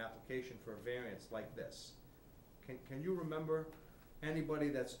tenure, an application for a variance like this. Can you remember anybody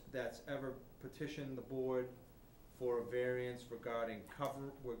that's ever petitioned the board for a variance regarding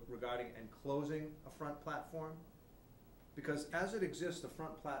enclosing a front platform? Because as it exists, the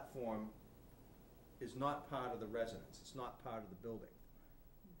front platform is not part of the residence, it's not part of the building.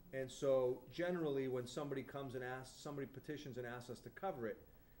 And so generally, when somebody petitions and asks us to cover it,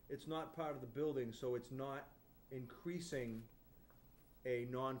 it's not part of the building, so it's not increasing a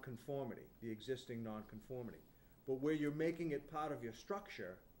nonconformity, the existing nonconformity. But where you're making it part of your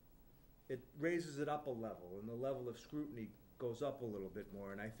structure, it raises it up a level, and the level of scrutiny goes up a little bit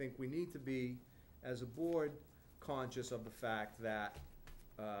more. And I think we need to be, as a board, conscious of the fact that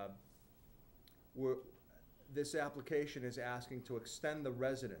this application is asking to extend the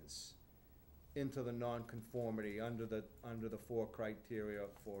residence into the nonconformity under the 4 criteria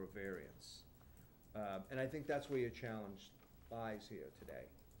for a variance. And I think that's where your challenge lies here today.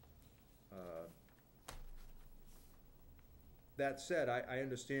 That said, I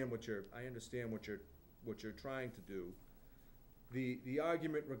understand what you're trying to do. The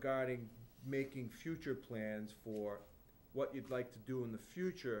argument regarding making future plans for what you'd like to do in the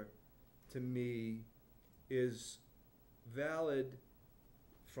future, to me, is valid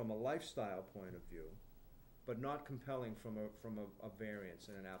from a lifestyle point of view, but not compelling from a variance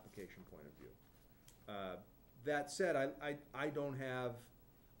and an application point of view. That said, I don't have,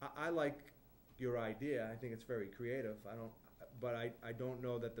 I like your idea, I think it's very creative, but I don't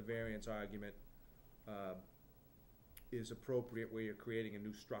know that the variance argument is appropriate where you're creating a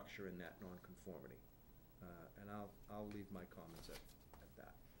new structure in that nonconformity. And I'll leave my comments at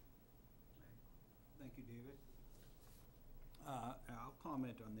that. Thank you, David. I'll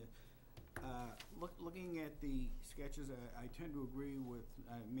comment on this. Looking at the sketches, I tend to agree with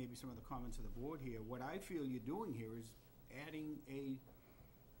maybe some of the comments of the board here. What I feel you're doing here is adding a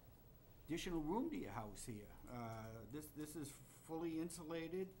additional room to your house here. This is fully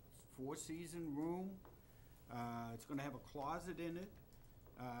insulated, 4-season room. It's gonna have a closet in it.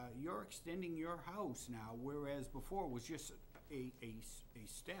 You're extending your house now, whereas before it was just a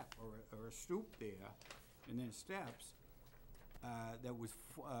step or a stoop there, and then steps. That was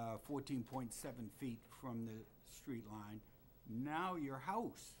 14.7 feet from the street line. Now your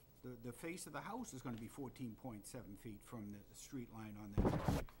house, the face of the house is gonna be 14.7 feet from the street line on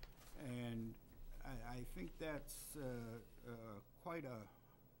that. And I think that's quite a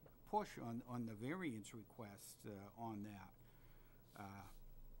push on the variance request on that.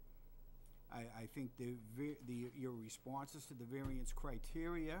 I think your responses to the variance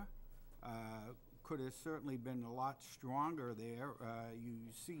criteria could have certainly been a lot stronger there.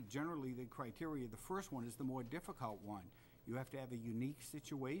 You see, generally, the criteria, the first one is the more difficult one. You have to have a unique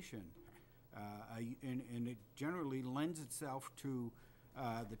situation, and it generally lends itself to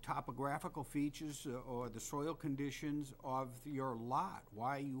the topographical features or the soil conditions of your lot,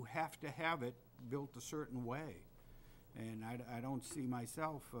 why you have to have it built a certain way. And I don't see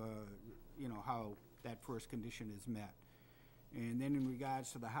myself, how that first condition is met. And then in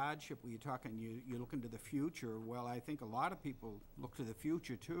regards to the hardship, where you're talking, you're looking to the future, well, I think a lot of people look to the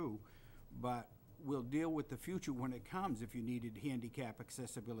future too, but we'll deal with the future when it comes if you needed handicap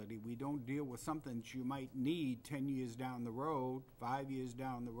accessibility. We don't deal with something that you might need 10 years down the road, 5 years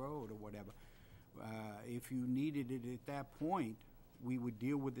down the road, or whatever. If you needed it at that point, we would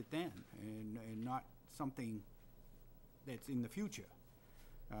deal with it then, and not something that's in the future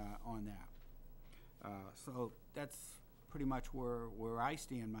on that. So that's pretty much where I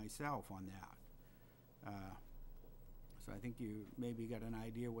stand myself on that. So I think you maybe got an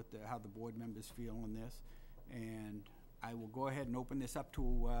idea how the board members feel on this. And I will go ahead and open this up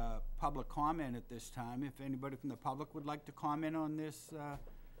to public comment at this time. If anybody from the public would like to comment on this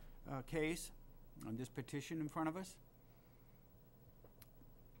case, on this petition in front of us.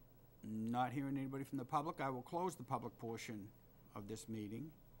 Not hearing anybody from the public, I will close the public portion of this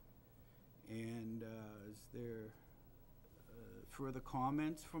meeting. And is there further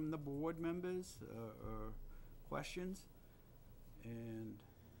comments from the board members or questions? And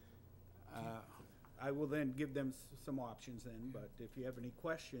I will then give them some options then, but if you have any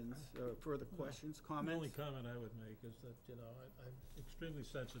questions, further questions, comments? The only comment I would make is that, I'm extremely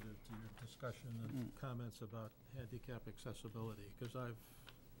sensitive to your discussion and comments about handicap accessibility, because I've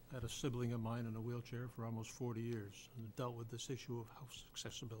had a sibling of mine in a wheelchair for almost 40 years and dealt with this issue of house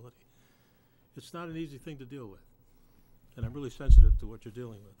accessibility. It's not an easy thing to deal with, and I'm really sensitive to what you're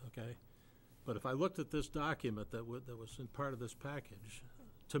dealing with, okay? But if I looked at this document that was in part of this package,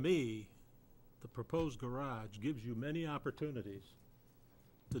 to me, the proposed garage gives you many opportunities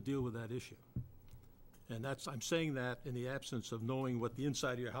to deal with that issue. And I'm saying that in the absence of knowing what the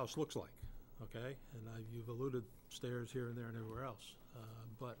inside of your house looks like, okay? And you've alluded stairs here and there and everywhere else.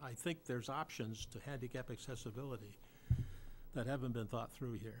 But I think there's options to handicap accessibility that haven't been thought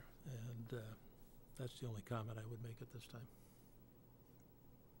through here. And that's the only comment I would make at this time.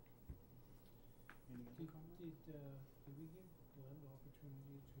 Any other comment? Did we give Glenn an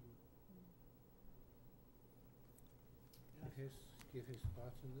opportunity to give his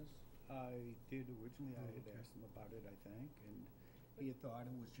thoughts on this? I did originally, I had asked him about it, I think, and he had thought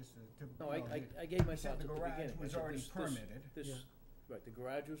it was just No, I gave my he said thoughts at the the garage beginning. I was said already this- permitted. Right, the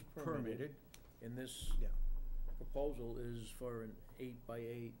garage was permitted, and this Yeah. proposal is for an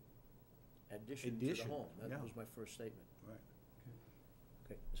 8x8 addition to the Addition, home. yeah. That was my first statement. Right.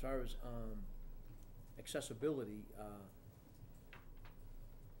 Okay, as far as accessibility,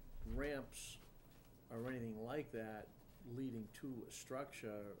 ramps or anything like that leading to a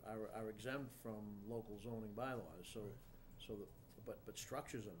structure are exempt from local zoning bylaws, so, but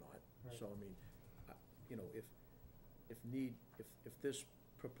structures are not. Right. So, I mean, if this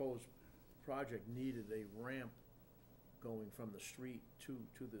proposed project needed a ramp going from the street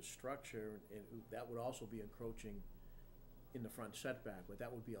to the structure, and that would also be encroaching in the front setback, but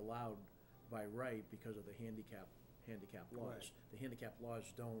that would be allowed by right because of the handicap laws. Correct. The handicap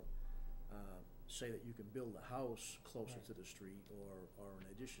laws don't say that you can build a house closer Right. to the street or in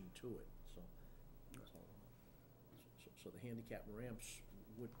addition to it, so. So the handicap ramps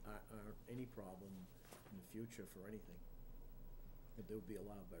aren't any problem in the future for anything. They would be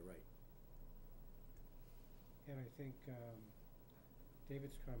allowed by right. And I think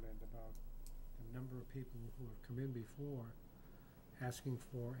David's comment about the number of people who have come in before asking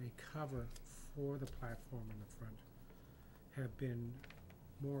for a cover for the platform in the front have been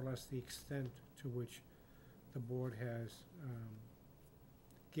more or less the extent to which the board has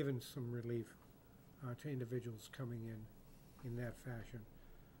given some relief to individuals coming in that fashion.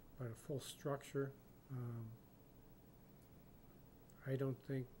 But a full structure, I don't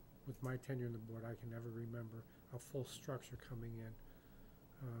think, with my tenure on the board, I can ever remember a full structure coming in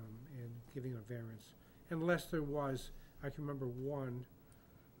and giving a variance. Unless there was, I can remember one,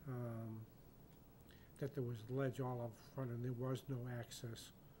 that there was ledge all up front and there was no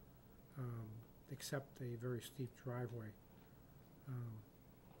access except a very steep driveway.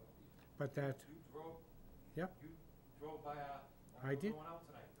 But that, You drove? Yep. You drove by I did. going out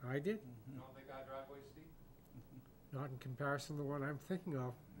tonight? I did, You don't think our driveway's steep? not in comparison to the one I'm thinking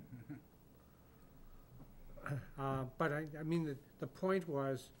of. But I mean, the point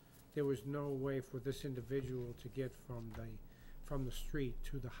was, there was no way for this individual to get from the street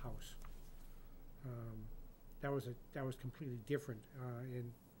to the house. That was completely different,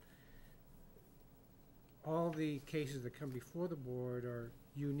 and all the cases that come before the board are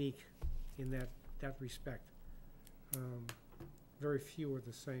unique in that respect. Very few are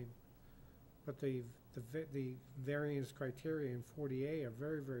the same, but the variance criteria in 40A are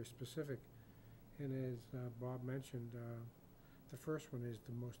very, very specific. And as Bob mentioned, the first one is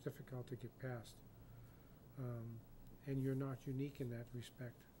the most difficult to get past. And you're not unique in that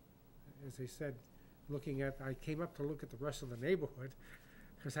respect. As I said, I came up to look at the rest of the neighborhood,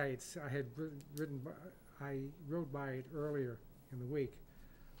 because I rode by it earlier in the week,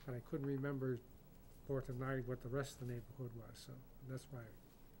 but I couldn't remember for tonight what the rest of the neighborhood was, so that's why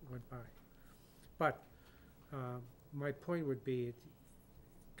I went by. But my point would be,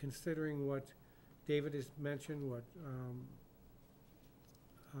 considering what David has mentioned, what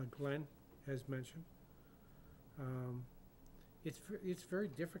Glenn has mentioned, it's very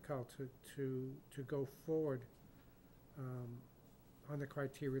difficult to go forward on the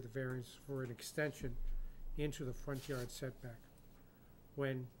criteria of the variance for an extension into the front yard setback.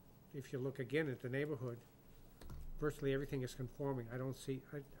 When, if you look again at the neighborhood, virtually everything is conforming. I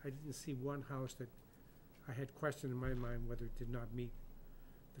didn't see one house that I had questioned in my mind whether it did not meet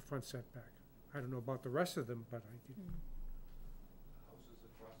the front setback. I don't know about the rest of them, but I did. Houses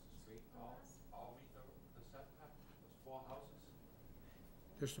across the street all meet the setback? There's 4 houses?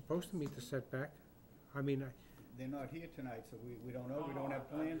 They're supposed to meet the setback. I mean, They're not here tonight, so we don't know, we No, don't no, have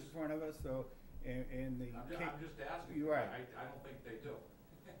I'm plans in just- front of us, so, and the. I'm just asking. You're right. I don't think they do.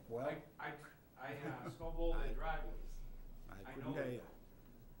 Well, I snowball their driveways. I I couldn't know tell they you. do.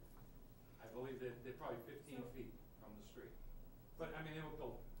 I believe they're probably 15 feet from the street. But, I mean, they were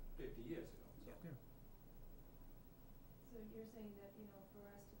built 50 years ago, so. So you're saying that, for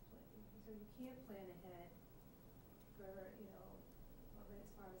us to plan, so you can't plan ahead for, as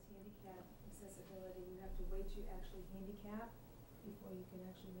far as handicap accessibility, you have to wait to actually handicap before you can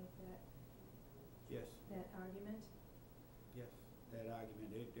actually make Yes, that argument? yes, that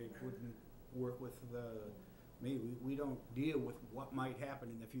argument, it wouldn't work with we don't deal with what might happen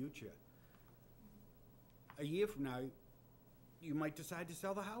in the future. A year from now, you might decide to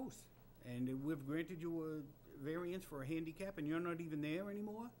sell the house, and we've granted you a variance for a handicap, and you're not even there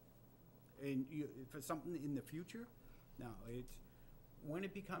anymore? And for something in the future? No, when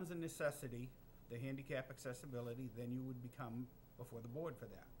it becomes a necessity, the handicap accessibility, then you would become before the board for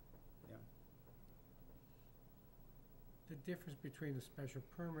that, yeah. the difference between the special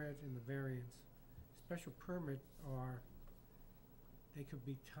permit and the variance, special permit they could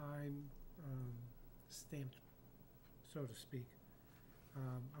be time stamped, so to speak.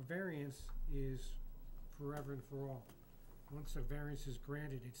 A variance is forever and for all. Once a variance is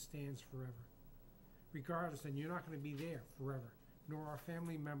granted, it stands forever. Regardless, and you're not gonna be there forever, nor are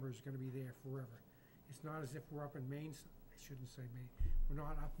family members gonna be there forever. It's not as if we're up in Maine, I shouldn't say Maine, we're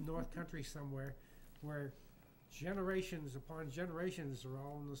not up North Country somewhere where generations upon generations are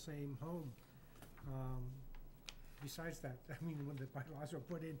all in the same home. Besides that, I mean, when the bylaws were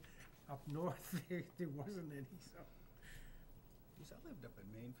put in up north, there wasn't any, so. Geez, I lived up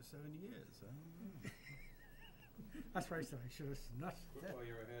in Maine for 7 years. I don't know. That's right, so I should have, not. Good while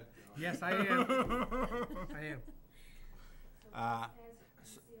you're ahead, Yes, I am. I am. Uh, As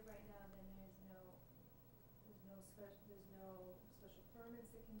you see it right now, then there's no special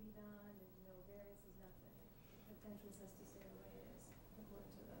permits that can be done, there's no variances, nothing. The entrance has to stay the way it is,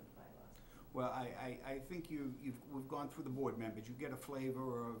 according to the bylaws. Well, I think we've gone through the board members. You get a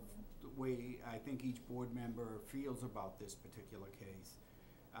flavor of the way I think each board member feels about this particular case.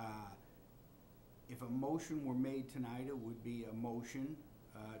 If a motion were made tonight, it would be a motion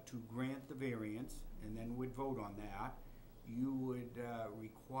to grant the variance, and then we'd vote on that. You would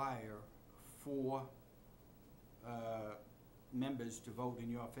require 4 members to vote in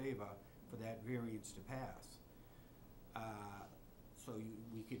your favor for that variance to pass. So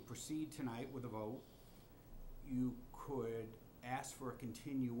we could proceed tonight with a vote. You could ask for a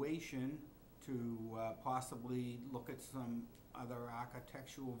continuation to possibly look at some other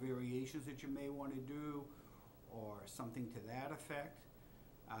architectural variations that you may want to do, or something to that effect.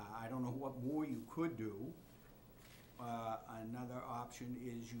 I don't know what more you could do. Another option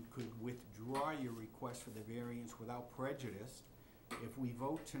is you could withdraw your request for the variance without prejudice. If we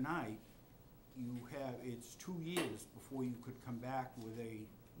vote tonight, it's 2 years before you could come back with a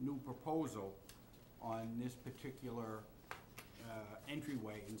new proposal on this particular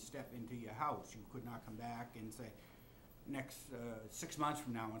entryway and step into your house. You could not come back and say, next 6 months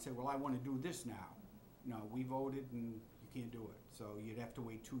from now, and say, well, I want to do this now. No, we voted and you can't do it. So you'd have to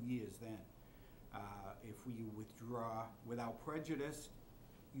wait 2 years then. If we withdraw without prejudice,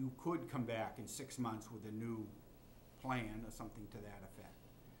 you could come back in 6 months with a new plan or something to that effect.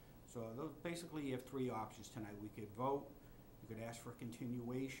 So those, basically you have 3 options tonight. We could vote, you could ask for a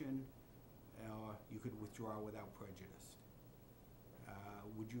continuation, or you could withdraw without prejudice.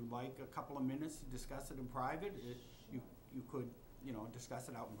 Would you like a couple of minutes to discuss it in private? You could, discuss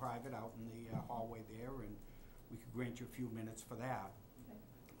it out in private, out in the hallway there, and we could grant you a few minutes for that. Okay.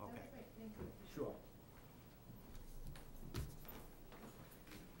 Okay. That's great, thank you. Sure.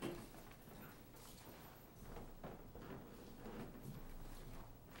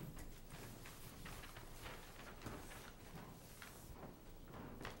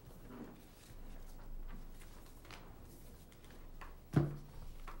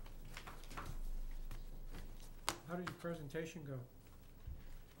 How did your presentation go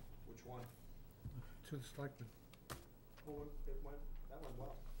Which one? to the selectmen? Oh, that went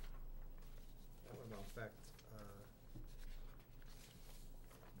well. That went well. In fact,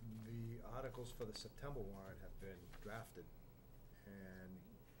 the articles for the September warrant have been drafted and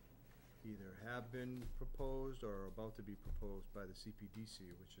either have been proposed or are about to be proposed by the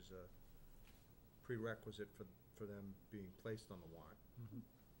CPDC, which is a prerequisite for them being placed on the warrant.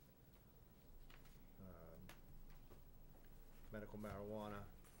 Medical marijuana,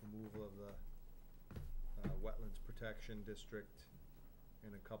 removal of the wetlands protection district,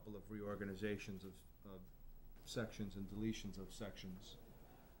 and a couple of reorganizations of sections and deletions of sections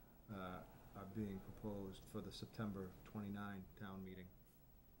are being proposed for the September 29 town meeting.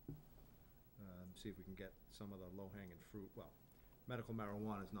 See if we can get some of the low-hanging fruit. Well, medical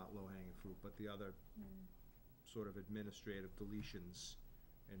marijuana is not low-hanging fruit, but the other sort of administrative deletions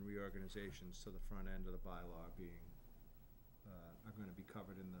and reorganizations to the front end of the bylaw are going to be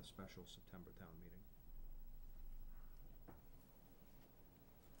covered in the special September town meeting.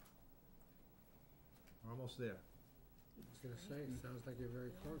 We're almost there. I was gonna say, it sounds like you're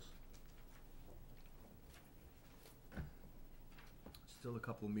very close. Still a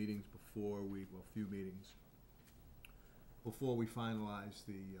couple of meetings before few meetings before we finalize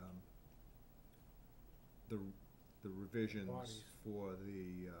the revisions Bodies. for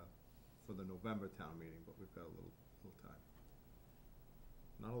the November town meeting, but we've got a little time.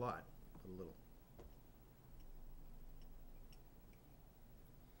 Not a lot, but a little.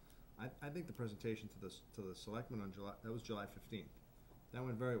 I think the presentation to the selectmen on that was July 15th. That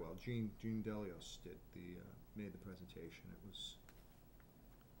went very well. Gene Delios made the presentation.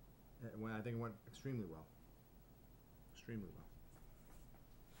 I think it went extremely well. Extremely well.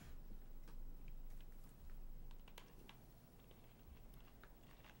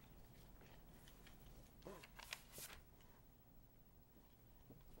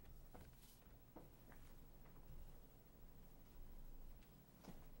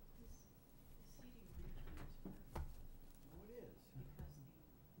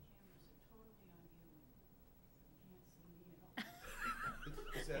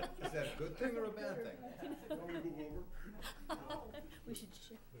 Is that a good thing or a bad thing? Want me to move over? We should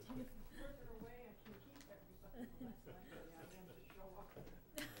shift.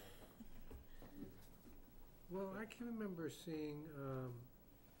 Well, I can remember seeing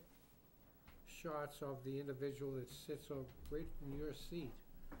shots of the individual that sits right in your seat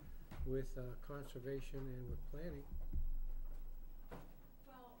with conservation and with planning.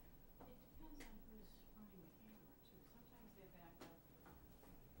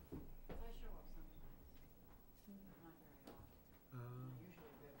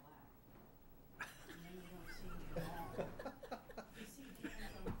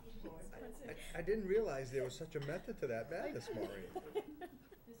 I didn't realize there was such a method to that madness, Maureen. This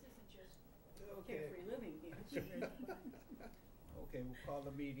isn't just carefree living here. Okay, we'll call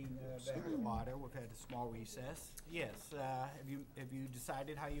the meeting back to order. We've had a small recess. Yes, have you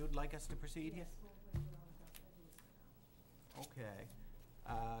decided how you'd like us to proceed here? Okay.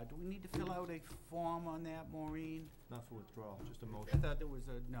 Do we need to fill out a form on that, Maureen? Not for withdrawal, just a I motion, thought there was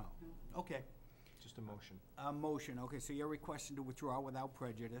a, no. Okay. just a motion. A motion, okay, so you're requesting to withdraw without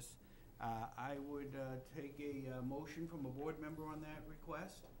prejudice. I would take a motion from a board member on that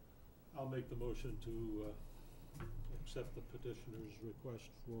request. I'll make the motion to accept the petitioner's request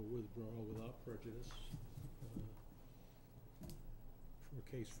for withdrawal without prejudice for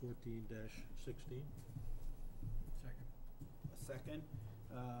case 14-16. Second. A second.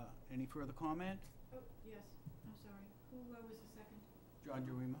 Any further comment? Oh, yes, I'm sorry. Who was the second? John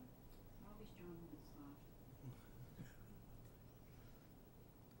Jurema? Always John when it's not.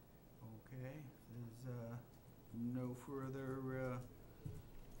 Okay, there's no further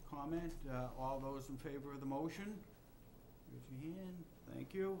comment. All those in favor of the motion? Raise your hand.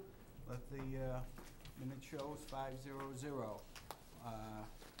 Thank you. Let the minute shows 500,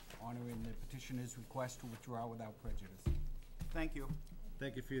 honoring the petitioner's request to withdraw without prejudice. Thank you.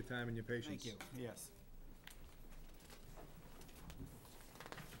 Thank you for your time and your patience. Thank you, yes.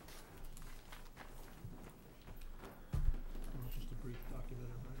 Just a brief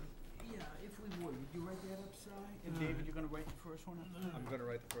documented writer. Yeah, if we would you write that up, Si? And David, you're gonna write the first one up? I'm gonna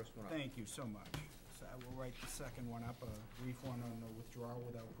write the first one up. Thank you so much. So I will write the second one up, a brief one on the withdrawal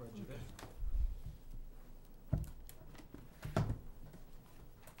without prejudice.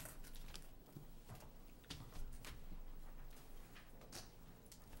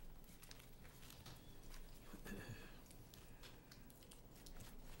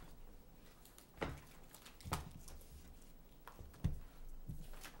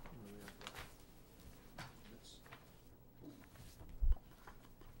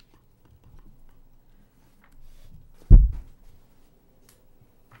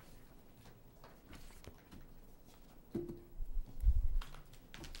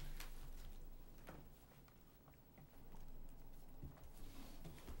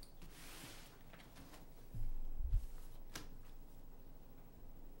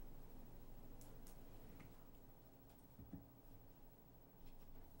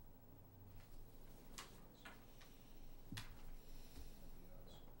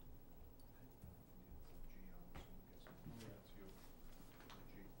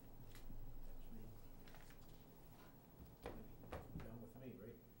 Down with me,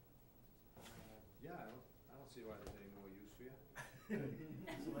 right? Yeah, I don't see why there's any more use for you.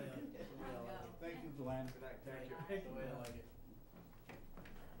 That's the way I like it. Thank you, Glenn. Good night, thank you. That's the way I like it.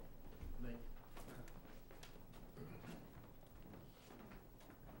 Night.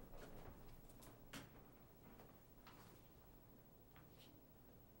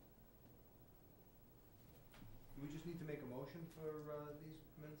 Do we just need to make a motion for these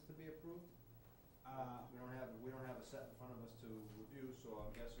minutes to be approved? We don't have a set in front of us to review, so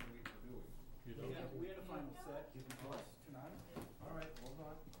I'm guessing we do it. You don't? Yeah, we had a final set given to us tonight. All right, hold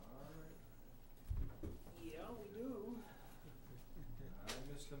on. All right. Yeah, we do. I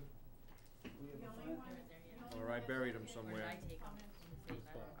missed them. We have a The only final. one is there yet. Or I buried them Or somewhere. did I take them from the state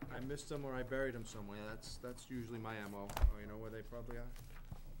letter? I missed them or I buried them somewhere. That's usually my MO. Oh, you know where they probably are?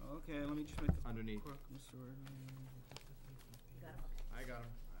 Okay, let me just make a Underneath. quick, Mr. You got 'em? I got them.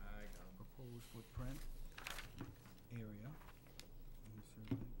 I got them. Proposed footprint, area.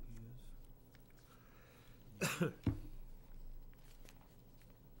 Insert ideas.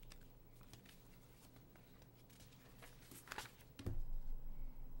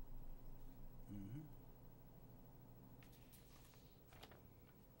 Mhm.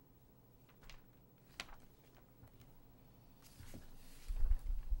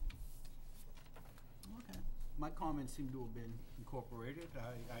 Okay. My comments seem to have been incorporated.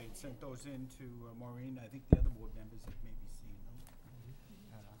 I had sent those in to Maureen. I think the other board members have maybe seen them.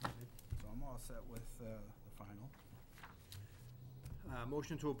 So I'm all set with the final.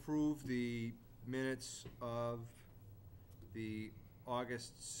 Motion to approve the minutes of the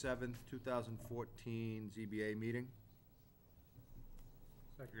August 7th, 2014 ZBA meeting.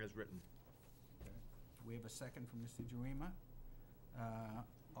 Second. As written. We have a second from Mr. Jurema.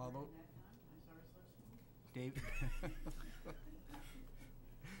 All those, Dave?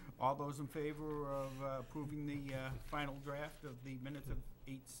 All those in favor of approving the final draft of the minutes of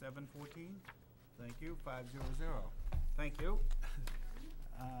 8/7/14? Thank you, 500. Thank you.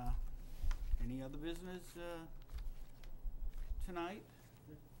 Any other business tonight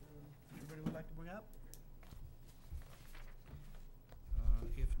that anybody would like to bring up?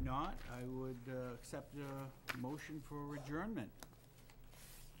 If not, I would accept a motion for adjournment.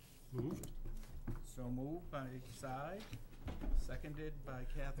 Moved. So moved by Si, seconded by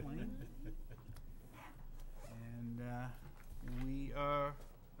Kathleen. And we are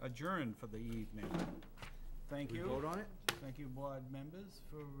adjourned for the evening. Thank Did you. we vote on it? Thank you, board members,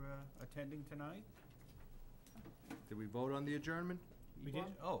 for attending tonight. Did we vote on the adjournment? We did?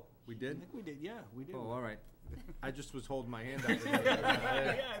 Oh. We I did? think we did, yeah, we did. Oh, all right. I just was holding my hand up.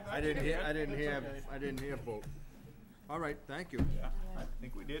 I didn't hear vote. All right, thank you. Yeah, I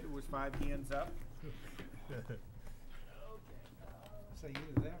think we did. It was 5 hands up. So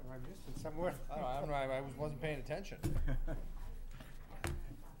either that or I missed it somewhere. I wasn't paying attention.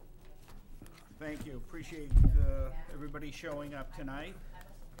 Thank you. Appreciate everybody showing up tonight.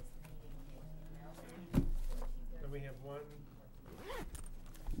 And we have one,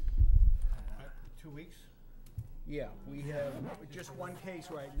 2 weeks? Yeah, we have just one case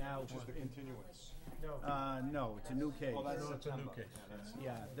right now. Which is the continuance. No. No, it's a new case. Oh, that's No, it's a new September. case.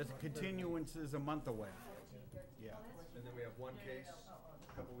 Yeah, the continuance is a month away. Yeah. And then we have one case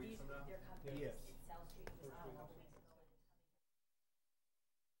a couple weeks from now? Yes. South Street,